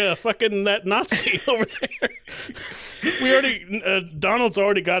Faraga, fucking that Nazi over there. Donald's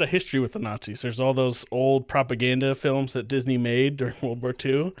already got a history with the Nazis. There's all those old propaganda films that Disney made during World War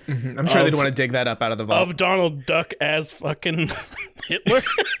II. Mm-hmm. I'm sure they'd want to dig that up out of the vault. Of Donald Duck as fucking Hitler.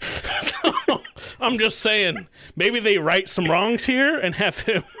 So, I'm just saying, maybe they right some wrongs here and have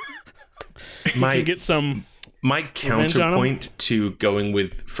him get some... My counterpoint to going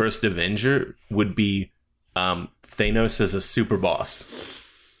with First Avenger would be Thanos as a super boss.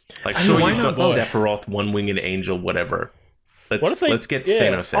 You've got Sephiroth, One-Winged Angel, whatever. Let's get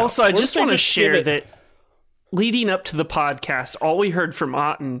Thanos out. Also, I just want to share that leading up to the podcast, all we heard from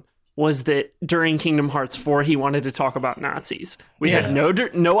Otten was that during Kingdom Hearts 4, he wanted to talk about Nazis. We had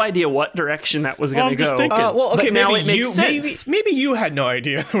no idea what direction that was going to go. Okay, now it makes sense. Maybe you had no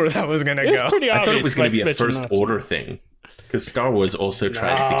idea where that was going to go. I thought it was going to be a First Order thing. Because Star Wars also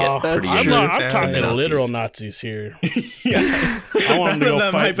tries to get pretty... I'm talking literal Nazis here. Yeah. I want them to go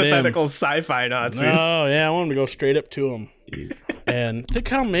fight hypothetical sci-fi Nazis. Oh, yeah, I want them to go straight up to them. And think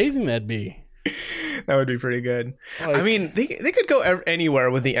how amazing that'd be. That would be pretty good. I mean, they could go anywhere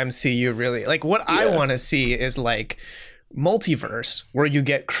with the MCU, really. I want to see is multiverse, where you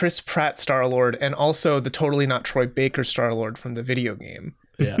get Chris Pratt Star-Lord and also the totally not Troy Baker Star-Lord from the video game.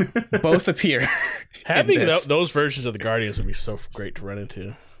 Yeah. Both appear. Having those versions of the Guardians would be so great to run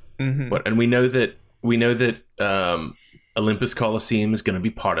into. Mm-hmm. And we know that Olympus Coliseum is going to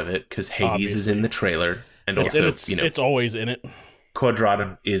be part of it because Hades is in the trailer, and also it's always in it.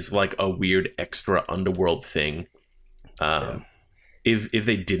 Quadratum is a weird extra underworld thing. If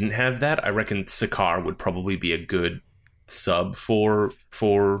they didn't have that, I reckon Sakaar would probably be a good sub for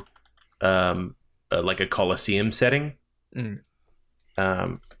a Coliseum setting.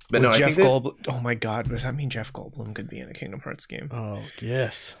 But With no, I Jeff think Goldblum. Oh my God, does that mean Jeff Goldblum could be in a Kingdom Hearts game? Oh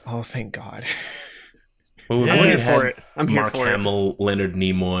yes. Oh, thank God. Well, Yeah. I'm here had for it. I'm here Mark for it. Hamill, Leonard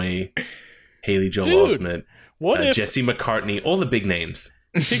Nimoy, Haley Joel Dude, Osment, What if Jesse McCartney, all the big names.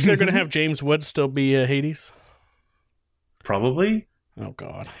 you think they're gonna have James Woods still be Hades? Probably. Oh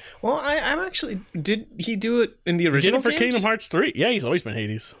God. Well, I'm actually. Did he do it in the He did original it for games? Kingdom Hearts 3. Yeah, he's always been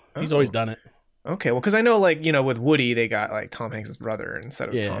Hades. He's Oh. always done it. Okay, well, because I know, like, with Woody, they got like Tom Hanks' brother instead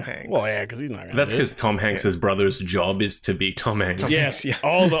of Yeah. Tom Hanks. Well, yeah, because he's not gonna. That's do it. because Tom Hanks' brother's job is to be Tom Hanks. Yes, Yeah.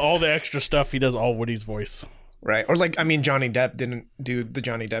 all the extra stuff he does, all Woody's voice. Right, or like, Johnny Depp didn't do the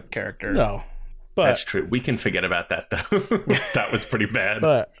Johnny Depp character. No, but That's true. We can forget about that though. That was pretty bad.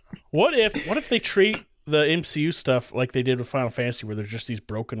 but what if they treat the MCU stuff like they did with Final Fantasy, where there's just these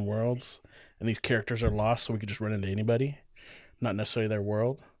broken worlds and these characters are lost, so we could just run into anybody, not necessarily their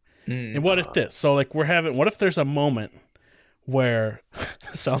world. And what if this? So like what if there's a moment where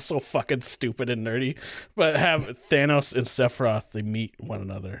it sounds so fucking stupid and nerdy, but have Thanos and Sephiroth, they meet one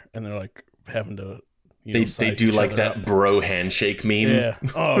another and they're like having to they size do each like other that up. bro handshake meme. Yeah.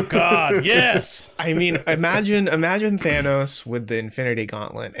 Oh God, yes. I mean, imagine Thanos with the Infinity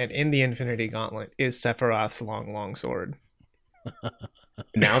Gauntlet, and in the Infinity Gauntlet is Sephiroth's long sword.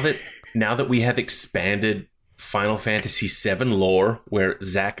 Now that we have expanded Final Fantasy VII lore, where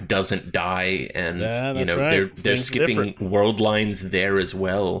Zack doesn't die, and Yeah, that's they're right. they're Things skipping different. world lines there as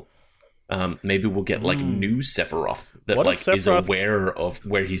well. Maybe we'll get like new Sephiroth that What if like is Sephiroth- aware of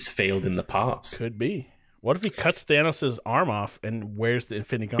where he's failed in the past. Could be. What if he cuts Thanos' arm off and wears the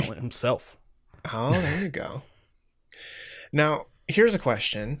Infinity Gauntlet himself? Oh, there you go. Now, here's a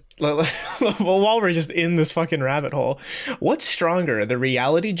question. Well, while we're just in this fucking rabbit hole, what's stronger, the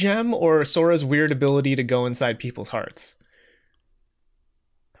reality gem or Sora's weird ability to go inside people's hearts?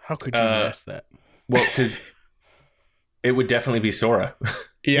 How could you ask that? Well, because it would definitely be Sora.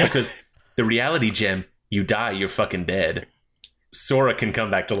 Yeah. Because the reality gem, you die, you're fucking dead. Sora can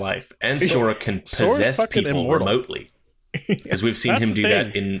come back to life, and Sora can Sora's possess fucking people immortal. remotely. Because we've seen That's him the do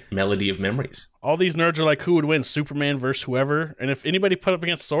that thing. in Melody of Memories. All these nerds are like, who would win, Superman versus whoever? And if anybody put up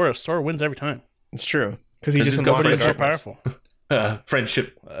against Sora, Sora wins every time. It's true. Because he 'Cause just he's got unlocks He's so darkness. powerful.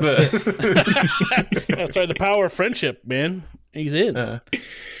 Friendship. That's right, the power of friendship, man. He's in.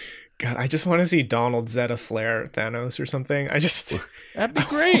 God, I just want to see Donald Zeta Flare Thanos or something. That'd be I want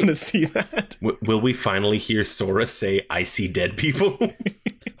great. to see that. Will we finally hear Sora say, "I see dead people"?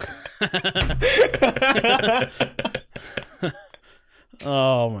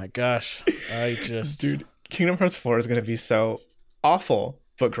 Oh my gosh. Dude, Kingdom Hearts 4 is going to be so awful,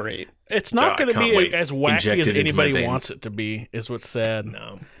 but great. It's I not going to can't be wait. as wacky Inject as it into my anybody veins. wants it to be, is what's sad.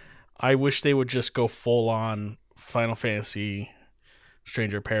 No. I wish they would just go full on Final Fantasy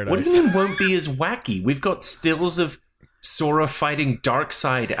Stranger of Paradise. What do you mean won't be as wacky? We've got stills of Sora fighting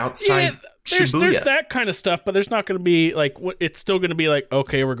Darkseid outside there's Shibuya. that kind of stuff, but there's not going to be like it's still going to be like,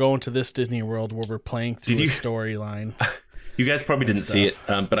 okay, we're going to this Disney World where we're playing through Did a you- storyline. You guys probably didn't see it,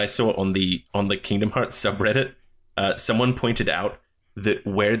 but I saw it on the Kingdom Hearts subreddit. Someone pointed out that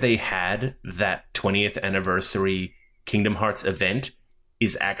where they had that 20th anniversary Kingdom Hearts event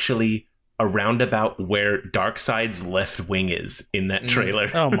is actually around about where Darkseid's left wing is in that trailer.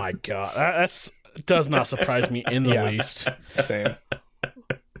 Oh my god, that's does not surprise me in the Yeah. least. Same.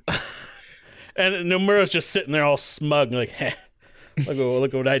 And Nomura's just sitting there all smug, like, heh,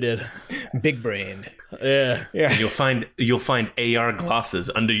 look what I did. Big brain. Yeah. Yeah. You'll find AR glasses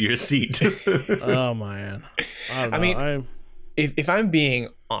under your seat. Oh man. I don't know. I mean, if I'm being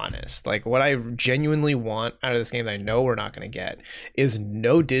honest, like what I genuinely want out of this game that I know we're not going to get is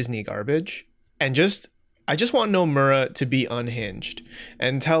no Disney garbage, and I just want Nomura to be unhinged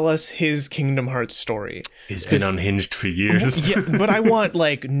and tell us his Kingdom Hearts story. He's been unhinged for years. Yeah, but I want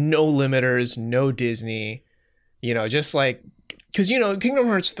like no limiters, no Disney, just like, because Kingdom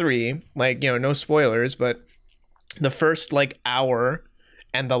Hearts 3, like, no spoilers, but the first like hour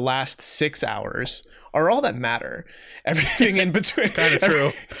and the last 6 hours are all that matter. Everything in between, kind of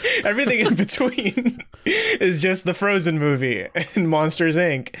true. Everything in between is just the Frozen movie and Monsters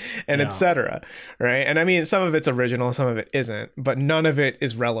Inc. and Yeah. etc. Right? And I mean, some of it's original, some of it isn't, but none of it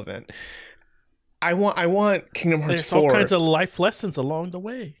is relevant. I want Kingdom Hearts There's 4. all kinds of life lessons along the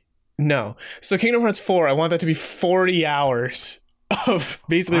way. No. So Kingdom Hearts 4, I want that to be 40 hours of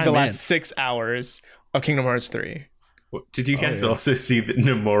basically the I'm last in. 6 hours of Kingdom Hearts 3. Did you guys yeah. also see that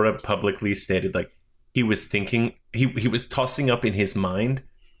Nomura publicly stated like he was thinking he was tossing up in his mind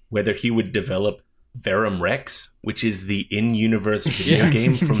whether he would develop Verum Rex, which is the in-universe video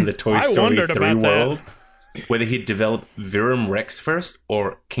game from the Toy I Story wondered 3 about that. world, whether he'd develop Verum Rex first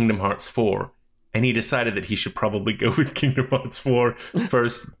or Kingdom Hearts 4. and he decided that he should probably go with Kingdom Hearts 4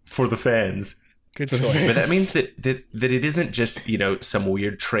 first for the fans. Good choice. But that means that it isn't just, some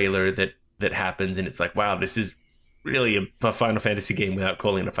weird trailer that happens and it's like, wow, this is really a Final Fantasy game without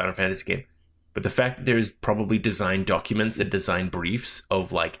calling it a Final Fantasy game. But the fact that there's probably design documents and design briefs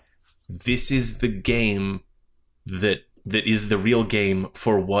of like, this is the game that is the real game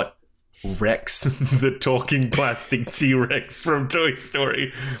for what Rex, the talking plastic T-Rex from Toy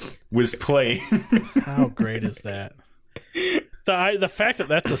Story, was playing. How great is that? The fact that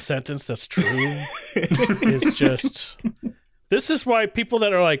that's a sentence that's true is just... This is why people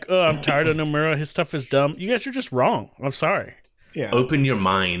that are like, oh, I'm tired of Nomura, his stuff is dumb. You guys are just wrong. I'm sorry. Yeah. Open your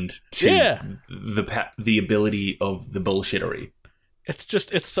mind to the ability of the bullshittery.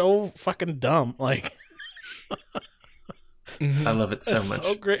 It's so fucking dumb. Like... I love it so much.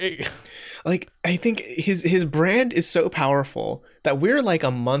 So great. Like, I think his brand is so powerful that we're like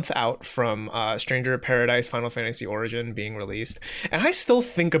a month out from Stranger of Paradise Final Fantasy Origin being released, and I still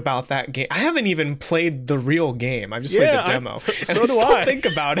think about that game. I haven't even played the real game. I've just played the demo. So and I still think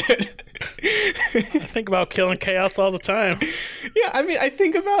about it. I think about Killing Chaos all the time. Yeah, I mean, I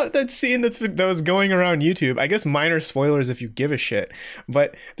think about that scene that was going around YouTube. I guess minor spoilers if you give a shit,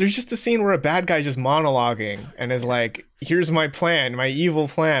 but there's just a scene where a bad guy just monologuing and is like, here's my plan, my evil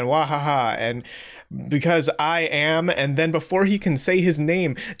plan, wahaha, and because I am, and then before he can say his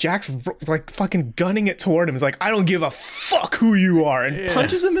name, Jack's like fucking gunning it toward him. He's like, I don't give a fuck who you are, and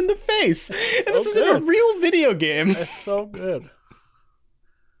punches him in the face. And this is in a real video game. It's so good.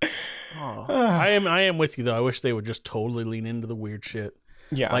 Oh, I am with you though. I wish they would just totally lean into the weird shit.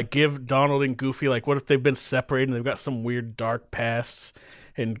 Yeah. Like give Donald and Goofy, like what if they've been separated and they've got some weird dark past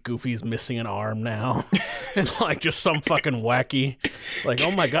and Goofy's missing an arm now. And like just some fucking wacky, like,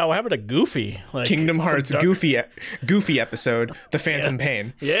 oh my god, what happened to Goofy? Like Kingdom Hearts Goofy episode, The Phantom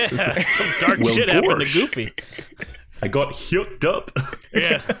Pain. Yeah, some dark shit happened to Goofy. I got hooked up.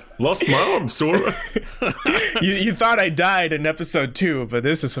 Yeah. Lost my arm, Sora. You thought I died in episode 2, but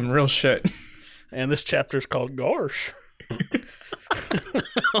this is some real shit. And this chapter's called Gorsh.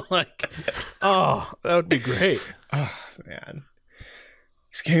 Like, oh, that would be great. Oh, man.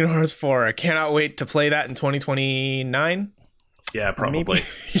 It's Kingdom Hearts 4. I cannot wait to play that in 2029. Yeah, probably.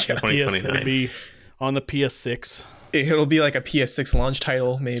 Yeah. 2029. It'll be on the PS6. It'll be like a PS6 launch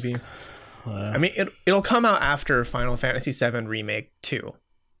title, maybe. I mean, it'll come out after Final Fantasy VII Remake 2.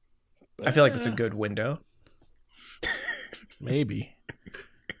 I feel like it's a good window. Maybe.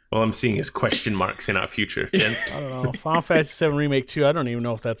 All I'm seeing is question marks in our future, gents. I don't know. Final Fantasy VII Remake 2, I don't even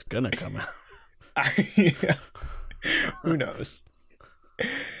know if that's going to come out. Who knows?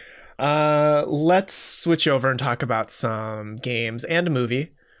 Let's switch over and talk about some games and a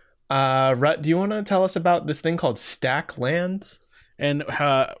movie. Rut, do you want to tell us about this thing called Stack Lands? And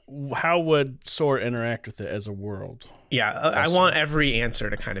how would Sora interact with it as a world? Yeah, I want every answer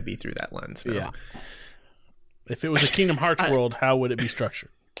to kind of be through that lens now. Yeah. If it was a Kingdom Hearts world, how would it be structured?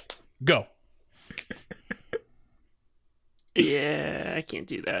 Go. Yeah, I can't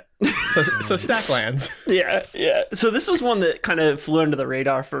do that. So Stack Lands. Yeah. So this was one that kind of flew under the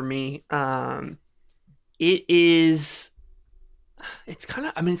radar for me. It's kind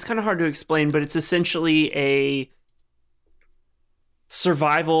of hard to explain, but it's essentially a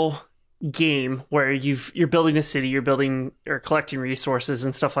survival game where you're building a city, you're building or collecting resources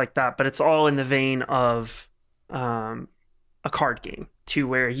and stuff like that, but it's all in the vein of a card game, to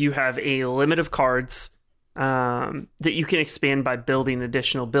where you have a limit of cards that you can expand by building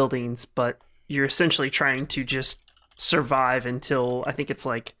additional buildings, but you're essentially trying to just survive until I think it's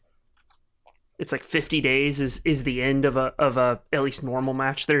like 50 days is the end of a at least normal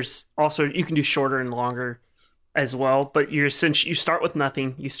match. There's also, you can do shorter and longer as well, but you start with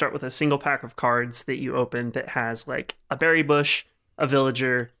nothing. You start with a single pack of cards that you open that has like a berry bush, a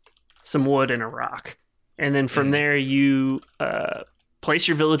villager, some wood, and a rock. And then from there, you place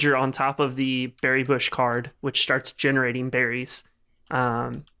your villager on top of the berry bush card, which starts generating berries.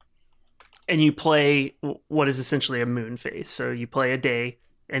 And you play what is essentially a moon phase. So you play a day,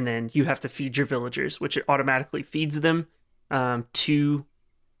 and then you have to feed your villagers, which it automatically feeds them 2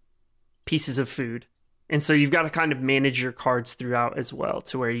 pieces of food. And so you've got to kind of manage your cards throughout as well,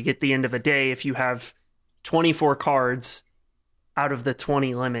 to where you get the end of a day. If you have 24 cards out of the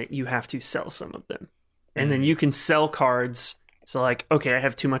 20 limit, you have to sell some of them. And then you can sell cards. So like, okay, I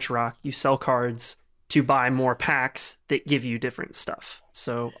have too much rock. You sell cards to buy more packs that give you different stuff.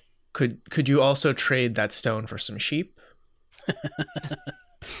 So could you also trade that stone for some sheep?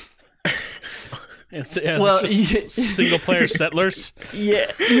 Well, single player settlers.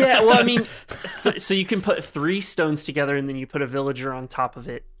 Yeah. Well, I mean, so you can put 3 stones together, and then you put a villager on top of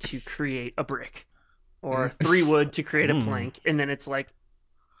it to create a brick, or 3 wood to create a plank, and then it's like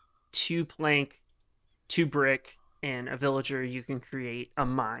 2 plank, 2 brick, and a villager. You can create a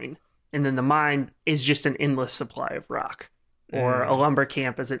mine, and then the mine is just an endless supply of rock, or a lumber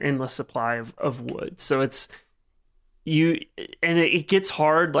camp is an endless supply of wood. So it's it gets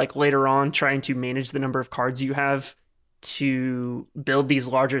hard like later on trying to manage the number of cards you have to build these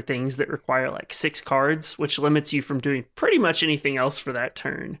larger things that require like 6 cards, which limits you from doing pretty much anything else for that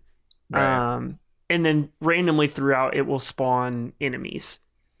turn. Right. And then randomly throughout it will spawn enemies.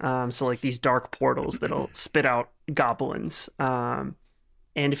 So like these dark portals that'll spit out goblins. And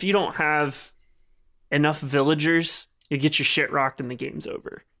if you don't have enough villagers, you get your shit rocked and the game's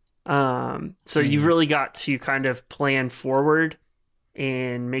over. So you've really got to kind of plan forward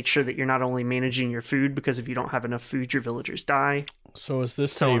and make sure that you're not only managing your food, because if you don't have enough food, your villagers die. So is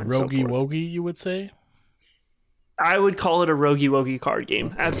this a roguey wogie, you would say? I would call it a roguey wogie card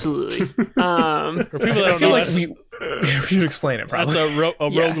game. Absolutely. For people that don't know, we should explain it probably. That's a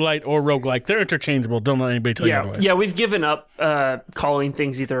roguelite or roguelike. They're interchangeable. Don't let anybody tell you otherwise. Yeah, we've given up calling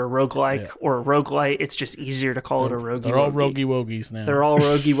things either a roguelike or a roguelite. It's just easier to call it a roguey. They're all roguey wogies now. They're all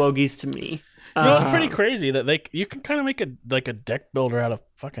roguey wogies to me. It's pretty crazy that you can kind of make a deck builder out of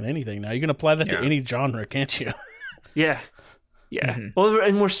fucking anything now. You can apply that to any genre, can't you? Yeah. Well,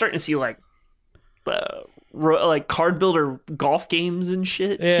 and we're starting to see like card builder golf games and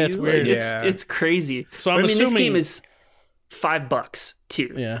shit too. It's weird. Like, it's crazy. So I mean, this game is $5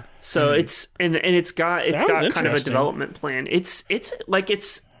 too. Yeah. So it's and it's got kind of a development plan. It's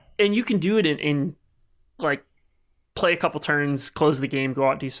and you can do it in like play a couple turns, close the game, go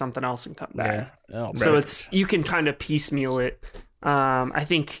out, do something else, and come back. Yeah. So you can kind of piecemeal it. I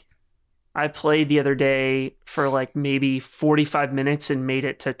think I played the other day for like maybe 45 minutes and made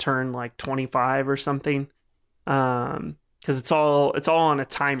it to turn like 25 or something. Because it's all on a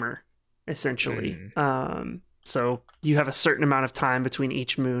timer essentially. So you have a certain amount of time between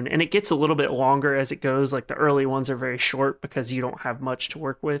each moon, and it gets a little bit longer as it goes. Like the early ones are very short because you don't have much to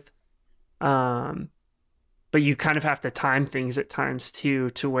work with. But you kind of have to time things at times too,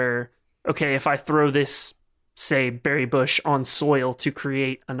 to where, okay, if I throw this, say, berry bush on soil to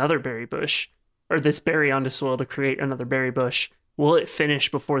create another berry bush, or this berry onto soil to create another berry bush, will it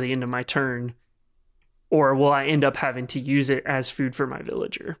finish before the end of my turn? Or will I end up having to use it as food for my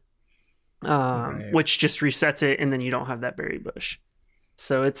villager? Which just resets it, and then you don't have that berry bush.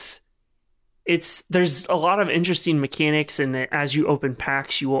 So there's a lot of interesting mechanics in that as you open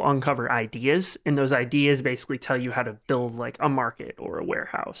packs, you will uncover ideas, and those ideas basically tell you how to build like a market or a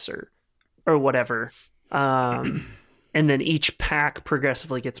warehouse or whatever. And then each pack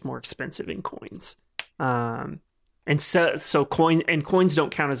progressively gets more expensive in coins. And so coins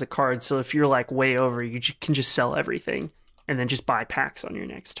don't count as a card. So if you're like way over, you can just sell everything and then just buy packs on your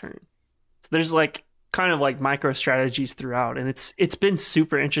next turn. So there's like kind of like micro strategies throughout, and it's been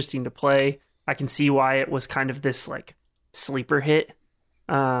super interesting to play. I can see why it was kind of this like sleeper hit.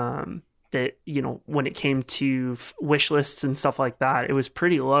 That, you know, when it came to wish lists and stuff like that, it was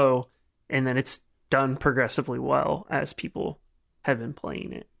pretty low, and then it's done progressively well as people have been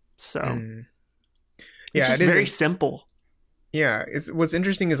playing it. So it's just very simple. Yeah, what's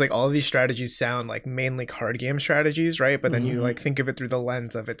interesting is like all of these strategies sound like mainly card game strategies, right? But then you like think of it through the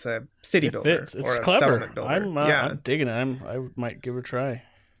lens of it's a city builder or a clever. Settlement builder. I'm digging it. I might give it a try.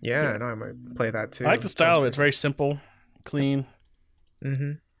 Yeah, no, I might play that too. I like the style of it. It's very simple, clean.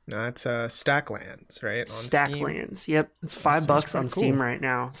 No, it's Stacklands, right? Stacklands. Yep, it's $5 on Steam right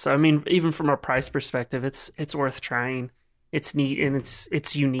now. So I mean, even from a price perspective, it's worth trying. It's neat and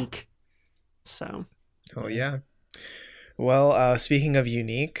it's unique. So. Oh yeah. Well, speaking of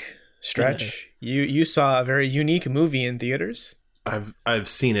unique, Stretch, you saw a very unique movie in theaters. I've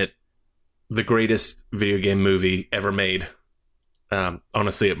seen it. The greatest video game movie ever made.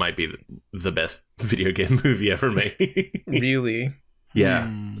 Honestly, it might be the best video game movie ever made. Really?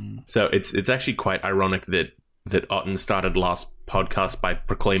 Yeah. So it's actually quite ironic that Otten started last podcast by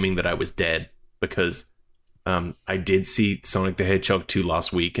proclaiming that I was dead, because I did see Sonic the Hedgehog 2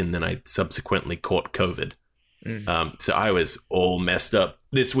 last week, and then I subsequently caught COVID. So I was all messed up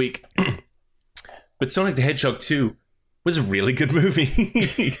this week. But Sonic the Hedgehog 2 was a really good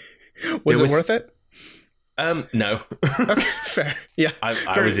movie. Was it worth it? No. Okay, fair. Yeah.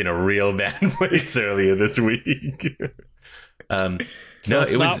 I was in a real bad place earlier this week. No,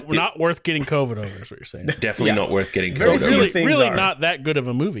 it was not worth getting COVID over, is what you're saying. Definitely not worth getting COVID over. Really not that good of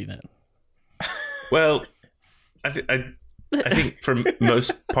a movie then. Well, I I think for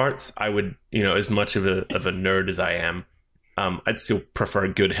most parts, I would, as much of a nerd as I am, I'd still prefer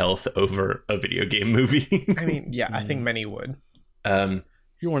good health over a video game movie. I mean, yeah, I think many would.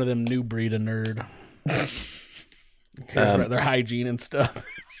 You're one of them new breed of nerd. Here's their hygiene and stuff.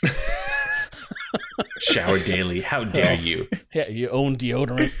 Shower daily. How dare you? Yeah, you own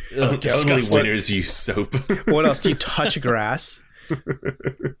deodorant. Only winners use soap. What else? Do you touch grass?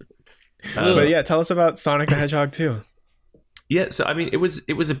 But yeah, tell us about Sonic the Hedgehog 2. Yeah, so I mean, it was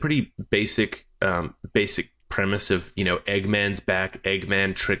a pretty basic premise of, Eggman's back.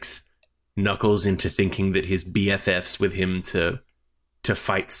 Eggman tricks Knuckles into thinking that his BFFs with him to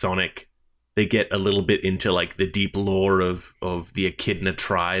fight Sonic. They get a little bit into like the deep lore of the Echidna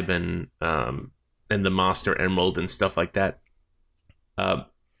tribe and the Master Emerald and stuff like that. But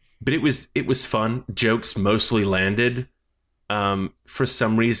it was fun. Jokes mostly landed. For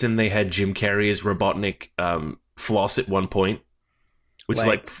some reason, they had Jim Carrey as Robotnik floss at one point, which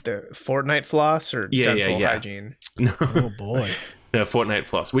like the Fortnite floss or dental hygiene. No. Oh boy, no, Fortnite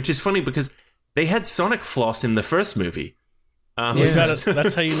floss, which is funny because they had Sonic floss in the first movie.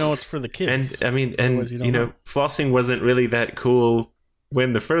 That's how you know it's for the kids. And I mean, flossing wasn't really that cool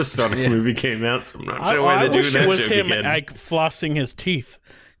when the first Sonic movie came out. So I'm not sure why they're doing that joke again. I wish it was him like flossing his teeth.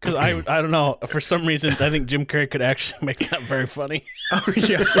 Because I don't know, for some reason, I think Jim Carrey could actually make that very funny. Oh,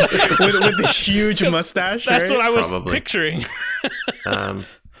 yeah. with the huge mustache, that's right? what I was Probably. picturing.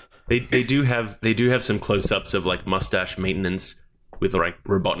 They do have some close-ups of like mustache maintenance with like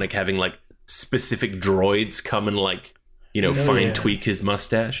Robotnik having like specific droids come and like, fine tweak his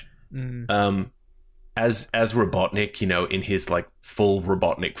mustache. As Robotnik, in his like full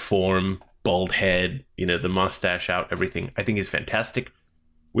Robotnik form, bald head, the mustache out, everything, I think is fantastic.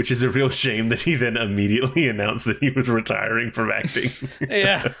 Which is a real shame that he then immediately announced that he was retiring from acting.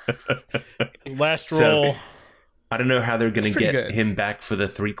 Yeah. Last role. I don't know how they're going to get him back for the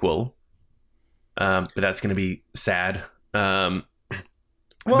threequel. But that's going to be sad. Well,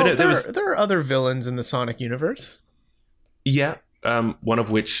 there are other villains in the Sonic universe. Yeah. One of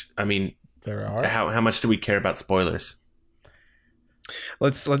which, I mean, there are. How much do we care about spoilers?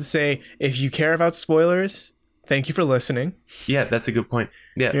 Let's say if you care about spoilers, thank you for listening. Yeah, that's a good point.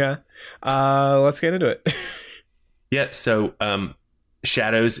 Yeah. Let's get into it. Yeah, so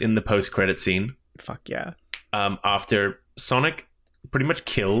Shadows in the post-credit scene. Fuck yeah. After Sonic pretty much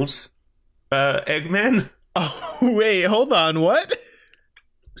kills Eggman. Oh, wait, hold on, what?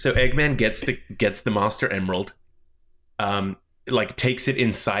 So Eggman gets the Master Emerald, takes it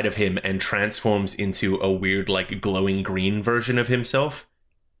inside of him and transforms into a weird, like, glowing green version of himself.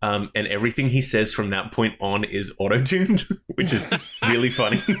 And everything he says from that point on is auto-tuned, which is really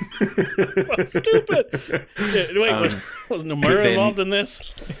funny. So stupid. Wait, was Nomura involved in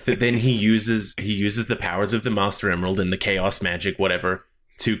this? Then he uses the powers of the Master Emerald and the Chaos Magic, whatever,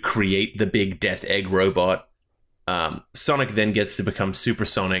 to create the big Death Egg robot. Sonic then gets to become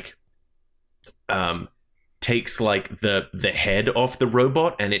Supersonic. Takes like the head off the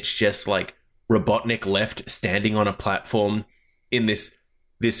robot, and it's just like Robotnik left standing on a platform in this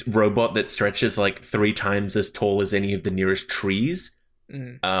robot that stretches like 3 times as tall as any of the nearest trees.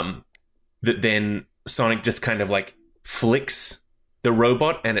 That then Sonic just kind of like flicks the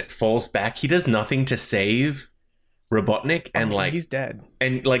robot and it falls back. He does nothing to save Robotnik, and he's dead.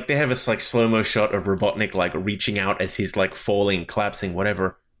 And like they have this like slow-mo shot of Robotnik like reaching out as he's like falling, collapsing,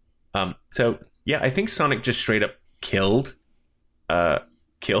 whatever. So yeah, I think Sonic just straight up killed.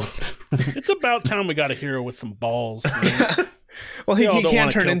 It's about time we got a hero with some balls. Well, he can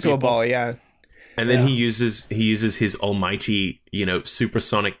turn into people. A ball, yeah. And then he uses his almighty,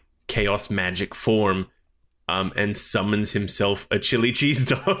 supersonic chaos magic form, and summons himself a chili cheese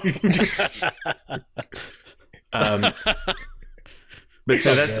dog. But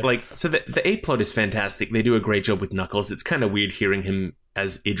so that's like, so the A plot is fantastic. They do a great job with Knuckles. It's kind of weird hearing him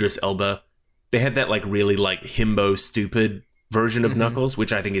as Idris Elba. They have that like really like himbo stupid version of Knuckles,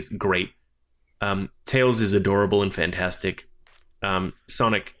 which I think is great. Tails is adorable and fantastic.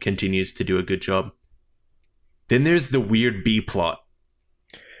 Sonic continues to do a good job. Then there's the weird B plot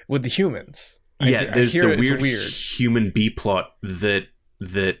with the humans. There's the weird human B plot that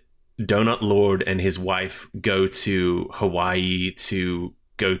Donut Lord and his wife go to Hawaii to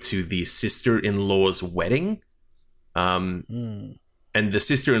go to the sister-in-law's wedding. And the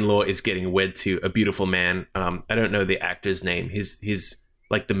sister-in-law is getting wed to a beautiful man. I don't know the actor's name. He's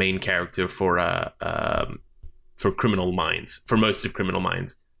like the main character for Criminal Minds, for most of Criminal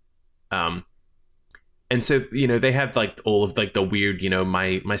Minds. And so, they have like all of like the weird,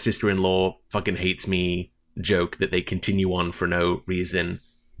 my sister-in-law fucking hates me joke that they continue on for no reason.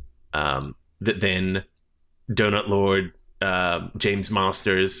 That then Donut Lord James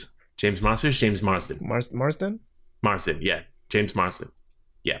Marsden. Marsden, yeah. James Marsden.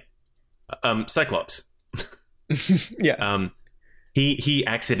 Yeah. Cyclops. Yeah. He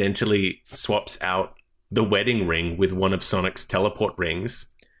accidentally swaps out the wedding ring with one of Sonic's teleport rings.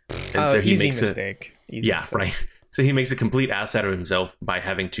 And so he easy makes mistake. Easy mistake. right. So he makes a complete ass out of himself by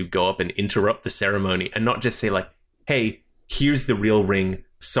having to go up and interrupt the ceremony and not just say like, hey, here's the real ring.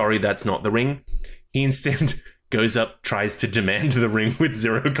 Sorry, that's not the ring. He instead goes up, tries to demand the ring with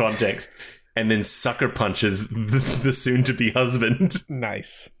zero context, and then sucker punches the soon-to-be husband.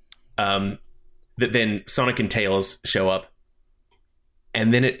 Nice. That then Sonic and Tails show up.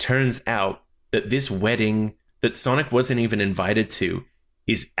 And then it turns out that this wedding that Sonic wasn't even invited to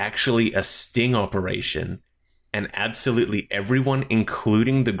is actually a sting operation. And absolutely everyone,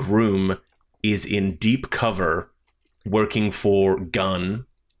 including the groom, is in deep cover working for GUN,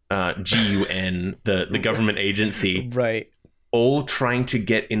 GUN, the government agency. Right. All trying to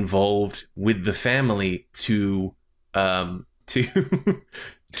get involved with the family to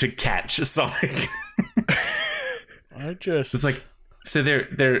catch Sonic. It's like, so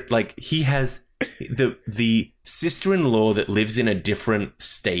they're like, he has the sister-in-law that lives in a different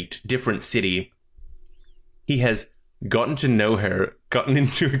state, different city. He has gotten to know her, gotten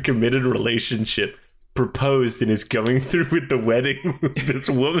into a committed relationship, proposed, and is going through with the wedding with this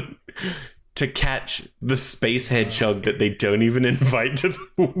woman to catch the space hedgehog that they don't even invite to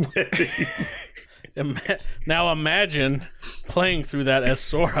the wedding. Now imagine playing through that as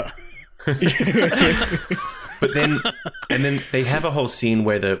Sora. But then they have a whole scene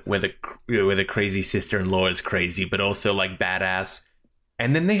where the crazy sister-in-law is crazy, but also like badass.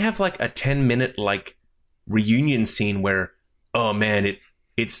 And then they have like a 10-minute like reunion scene where, oh man,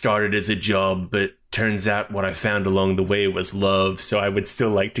 it started as a job, but turns out what I found along the way was love. So I would still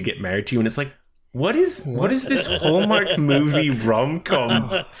like to get married to you. And it's like, what is this Hallmark movie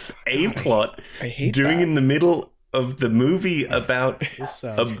rom-com A-plot doing in the middle of the movie about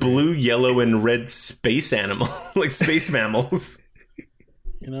a blue, yellow, and red space animal, like space mammals?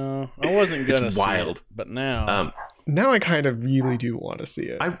 I wasn't gonna. It's wild, see it, but now, now I kind of really do want to see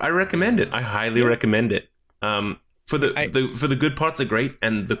it. I recommend it. I highly recommend it. For the good parts are great,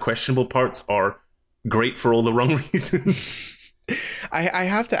 and the questionable parts are great for all the wrong reasons. I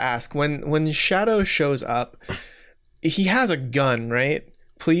have to ask, when Shadow shows up, he has a gun, right?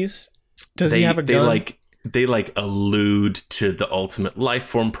 Please, does he have a gun? They allude to the Ultimate Life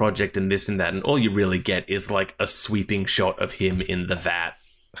Form project and this and that, and all you really get is like a sweeping shot of him in the vat,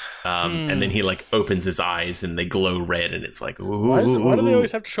 and then he like opens his eyes and they glow red, and it's like, ooh. Why do they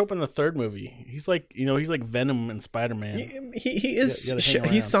always have to show up in the third movie? He's like, he's like Venom and Spider-Man. He is.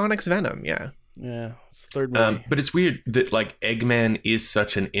 He's Sonic's Venom. Yeah. Yeah. It's the third movie. But it's weird that like Eggman is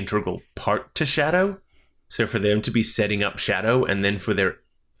such an integral part to Shadow, so for them to be setting up Shadow, and then for their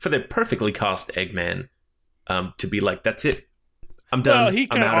perfectly cast Eggman. To be like, that's it. I'm done. Well, he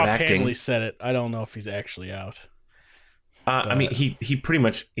I'm out of acting. offhandedly said it. I don't know if he's actually out. I mean, he pretty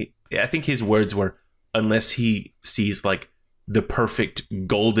much. I think his words were, unless he sees like the perfect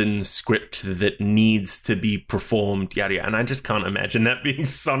golden script that needs to be performed, yada yada. And I just can't imagine that being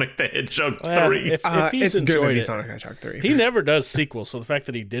Sonic the Hedgehog 3. If he's it's going to be it, Sonic the Hedgehog 3. He never does sequels, so the fact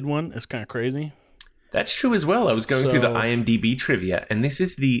that he did one is kind of crazy. That's true as well. I was going through the IMDb trivia, and this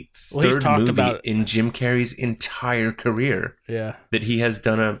is the third movie in Jim Carrey's entire career that he has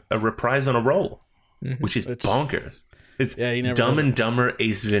done a reprise on a role, which is bonkers. It's Dumb and Dumber,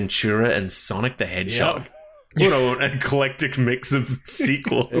 Ace Ventura, and Sonic the Hedgehog. What an eclectic mix of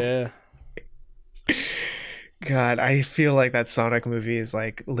sequels. Yeah. God, I feel like that Sonic movie is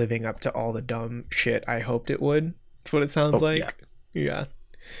like living up to all the dumb shit I hoped it would. That's what it sounds like. Yeah.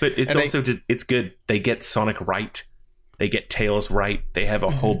 But it's it's good. They get Sonic right. They get Tails right. They have a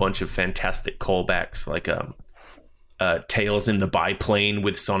whole bunch of fantastic callbacks, like Tails in the biplane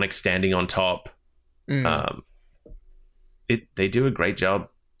with Sonic standing on top. They do a great job.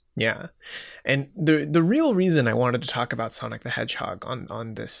 Yeah. And the real reason I wanted to talk about Sonic the Hedgehog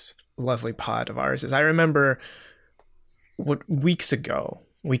on this lovely pod of ours is I remember weeks ago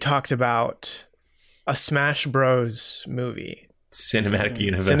we talked about a Smash Bros movie. Cinematic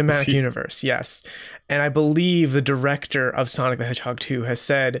Universe, yes. And I believe the director of Sonic the Hedgehog 2 has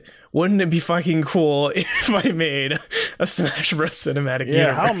said, wouldn't it be fucking cool if I made a Smash Bros. Cinematic Universe?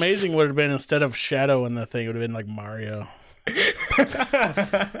 Yeah, how amazing would it have been instead of Shadow in the thing? It would have been like Mario.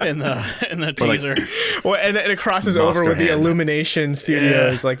 in the teaser. Well, and it crosses over with the Illumination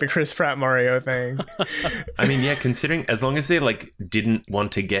Studios, like the Chris Pratt Mario thing. I mean, yeah, considering as long as they like didn't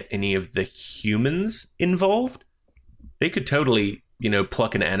want to get any of the humans involved, they could totally,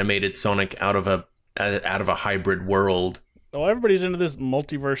 pluck an animated Sonic out of a hybrid world Oh, everybody's into this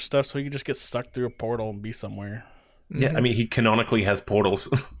multiverse stuff, so he can just get sucked through a portal and be somewhere. Yeah, I mean, he canonically has portals.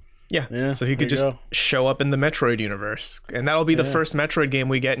 Yeah, so he could just show up in the Metroid universe, and that'll be the first Metroid game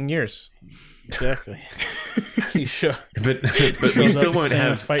we get in years. Exactly. But we still won't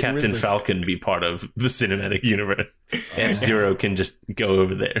have Captain Falcon be part of the cinematic universe. F-Zero can just go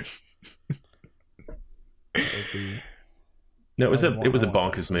over there. No, it was a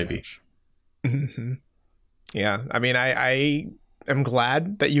bonkers movie. Mm-hmm. Yeah, I mean, I am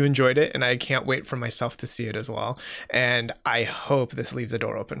glad that you enjoyed it, and I can't wait for myself to see it as well. And I hope this leaves the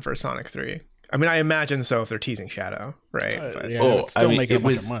door open for Sonic 3. I mean, I imagine so if they're teasing Shadow, right? But, yeah, still making a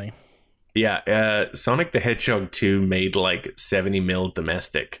bunch of money. Yeah, Sonic the Hedgehog 2 made like 70 mil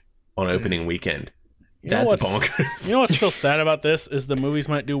domestic on opening weekend. That's bonkers. You know what's still sad about this is the movies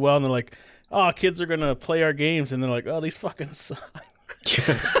might do well, and they're like, "Oh, kids are gonna play our games," and they're like, "Oh, these fucking suck."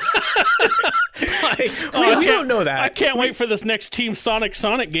 We don't know that. I can't wait for this next Team Sonic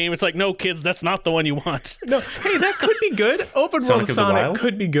game. It's like, no, kids, that's not the one you want. No, hey, that could be good. Open world Sonic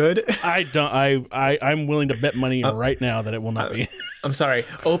could be good. I'm willing to bet money right now that it will not be. I'm sorry.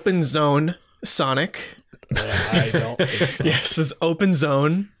 Open zone Sonic. I don't think so. Yes, it's open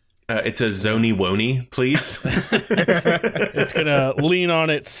zone. It's a zony wony, please. It's gonna lean on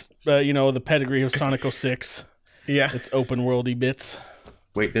its, the pedigree of Sonic 06. Yeah, it's open worldy bits.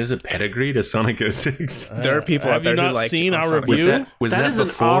 Wait, there's a pedigree to Sonic 06. There are people out there who like. Have you not seen our review? Was that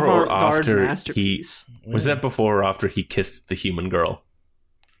before or after he? Was that before or after he kissed the human girl?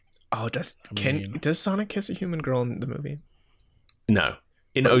 Oh, does Sonic kiss a human girl in the movie? No,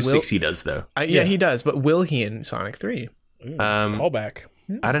 in 06 he does though. Yeah, he does. But will he in Sonic 3? Callback.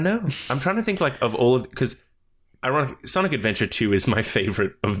 I don't know. I'm trying to think like of all of because. Ironically, Sonic Adventure 2 is my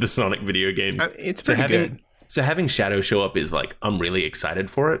favorite of the Sonic video games. It's pretty good. So having Shadow show up is like I'm really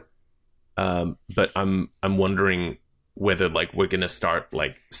excited for it, but I'm wondering whether like we're gonna start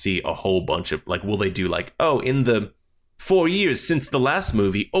like see a whole bunch of like will they do like in the 4 years since the last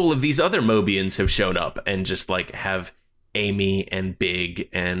movie all of these other Mobians have shown up and just like have Amy and Big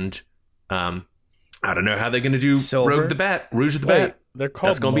and I don't know how they're gonna do Rouge of the Bat. They're called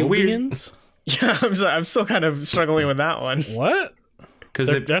That's gonna be weird. Yeah, I'm still kind of struggling with that one. What? Because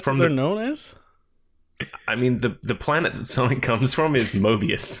that's what they're known as. I mean, the planet that Sonic comes from is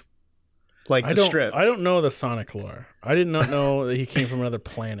Mobius. Like the strip. I don't know the Sonic lore. I did not know that he came from another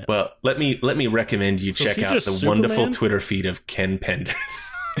planet. Well, let me recommend you check out the wonderful Twitter feed of Ken Penders.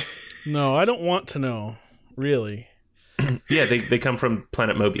 No, I don't want to know. Really? Yeah, they come from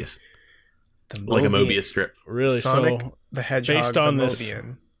planet Mobius. Like a Mobius strip. Really? Sonic the Hedgehog, based on this.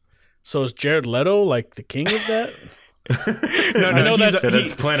 Mobian. So is Jared Leto like the king of that? No, I know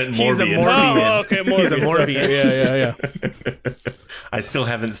that's Planet Morbian. He's a Morbian. Oh, okay, Morbius. He's a Morbian. Okay. Yeah. I still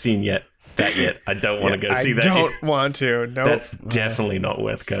haven't seen that yet. I don't want to go see that. I don't want to. No, that's definitely not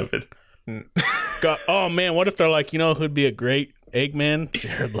worth COVID. God, oh man, what if they're like, who'd be a great Eggman?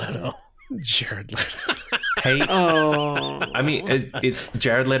 Jared Leto. Jared Leto. Hey, I mean, it's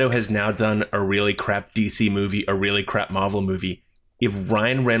Jared Leto has now done a really crap DC movie, a really crap Marvel movie. If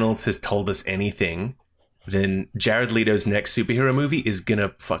Ryan Reynolds has told us anything, then Leto's next superhero movie is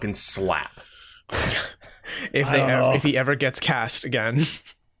gonna fucking slap. If he ever gets cast again.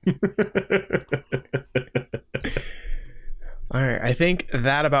 All right, I think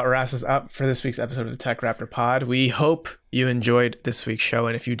that about wraps us up for this week's episode of the Tech Raptor Pod. We hope you enjoyed this week's show,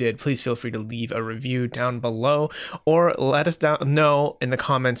 and if you did, please feel free to leave a review down below or let us know in the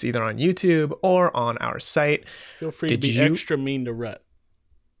comments either on YouTube or on our site. Feel free to be extra mean to Rhett.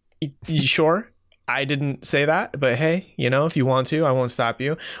 You sure? I didn't say that, but hey, if you want to, I won't stop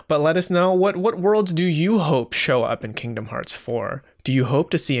you. But let us know what worlds do you hope show up in Kingdom Hearts 4? Do you hope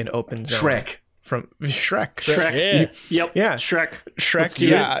to see an open zone? Shrek. From Shrek. Yeah. Yep. Yeah. Shrek.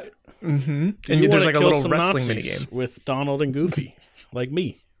 Yeah. Mm-hmm. And there's like a little wrestling minigame with Donald and Goofy, like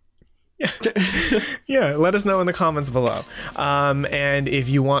me. Yeah. Yeah. Let us know in the comments below. And if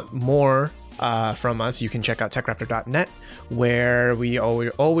you want more from us, you can check out techraptor.net, where we are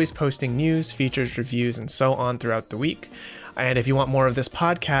always posting news, features, reviews, and so on throughout the week. And if you want more of this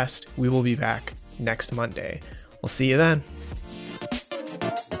podcast, we will be back next Monday. We'll see you then.